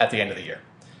at the end of the year.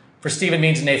 For Stephen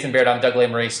Means and Nathan Baird, I'm Doug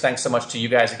Lesmerises. Thanks so much to you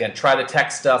guys again. Try the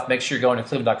tech stuff. Make sure you're going to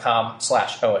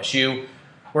cleveland.com/OSU.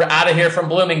 We're out of here from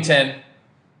Bloomington.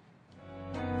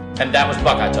 And that was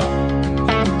Buckeye Talk.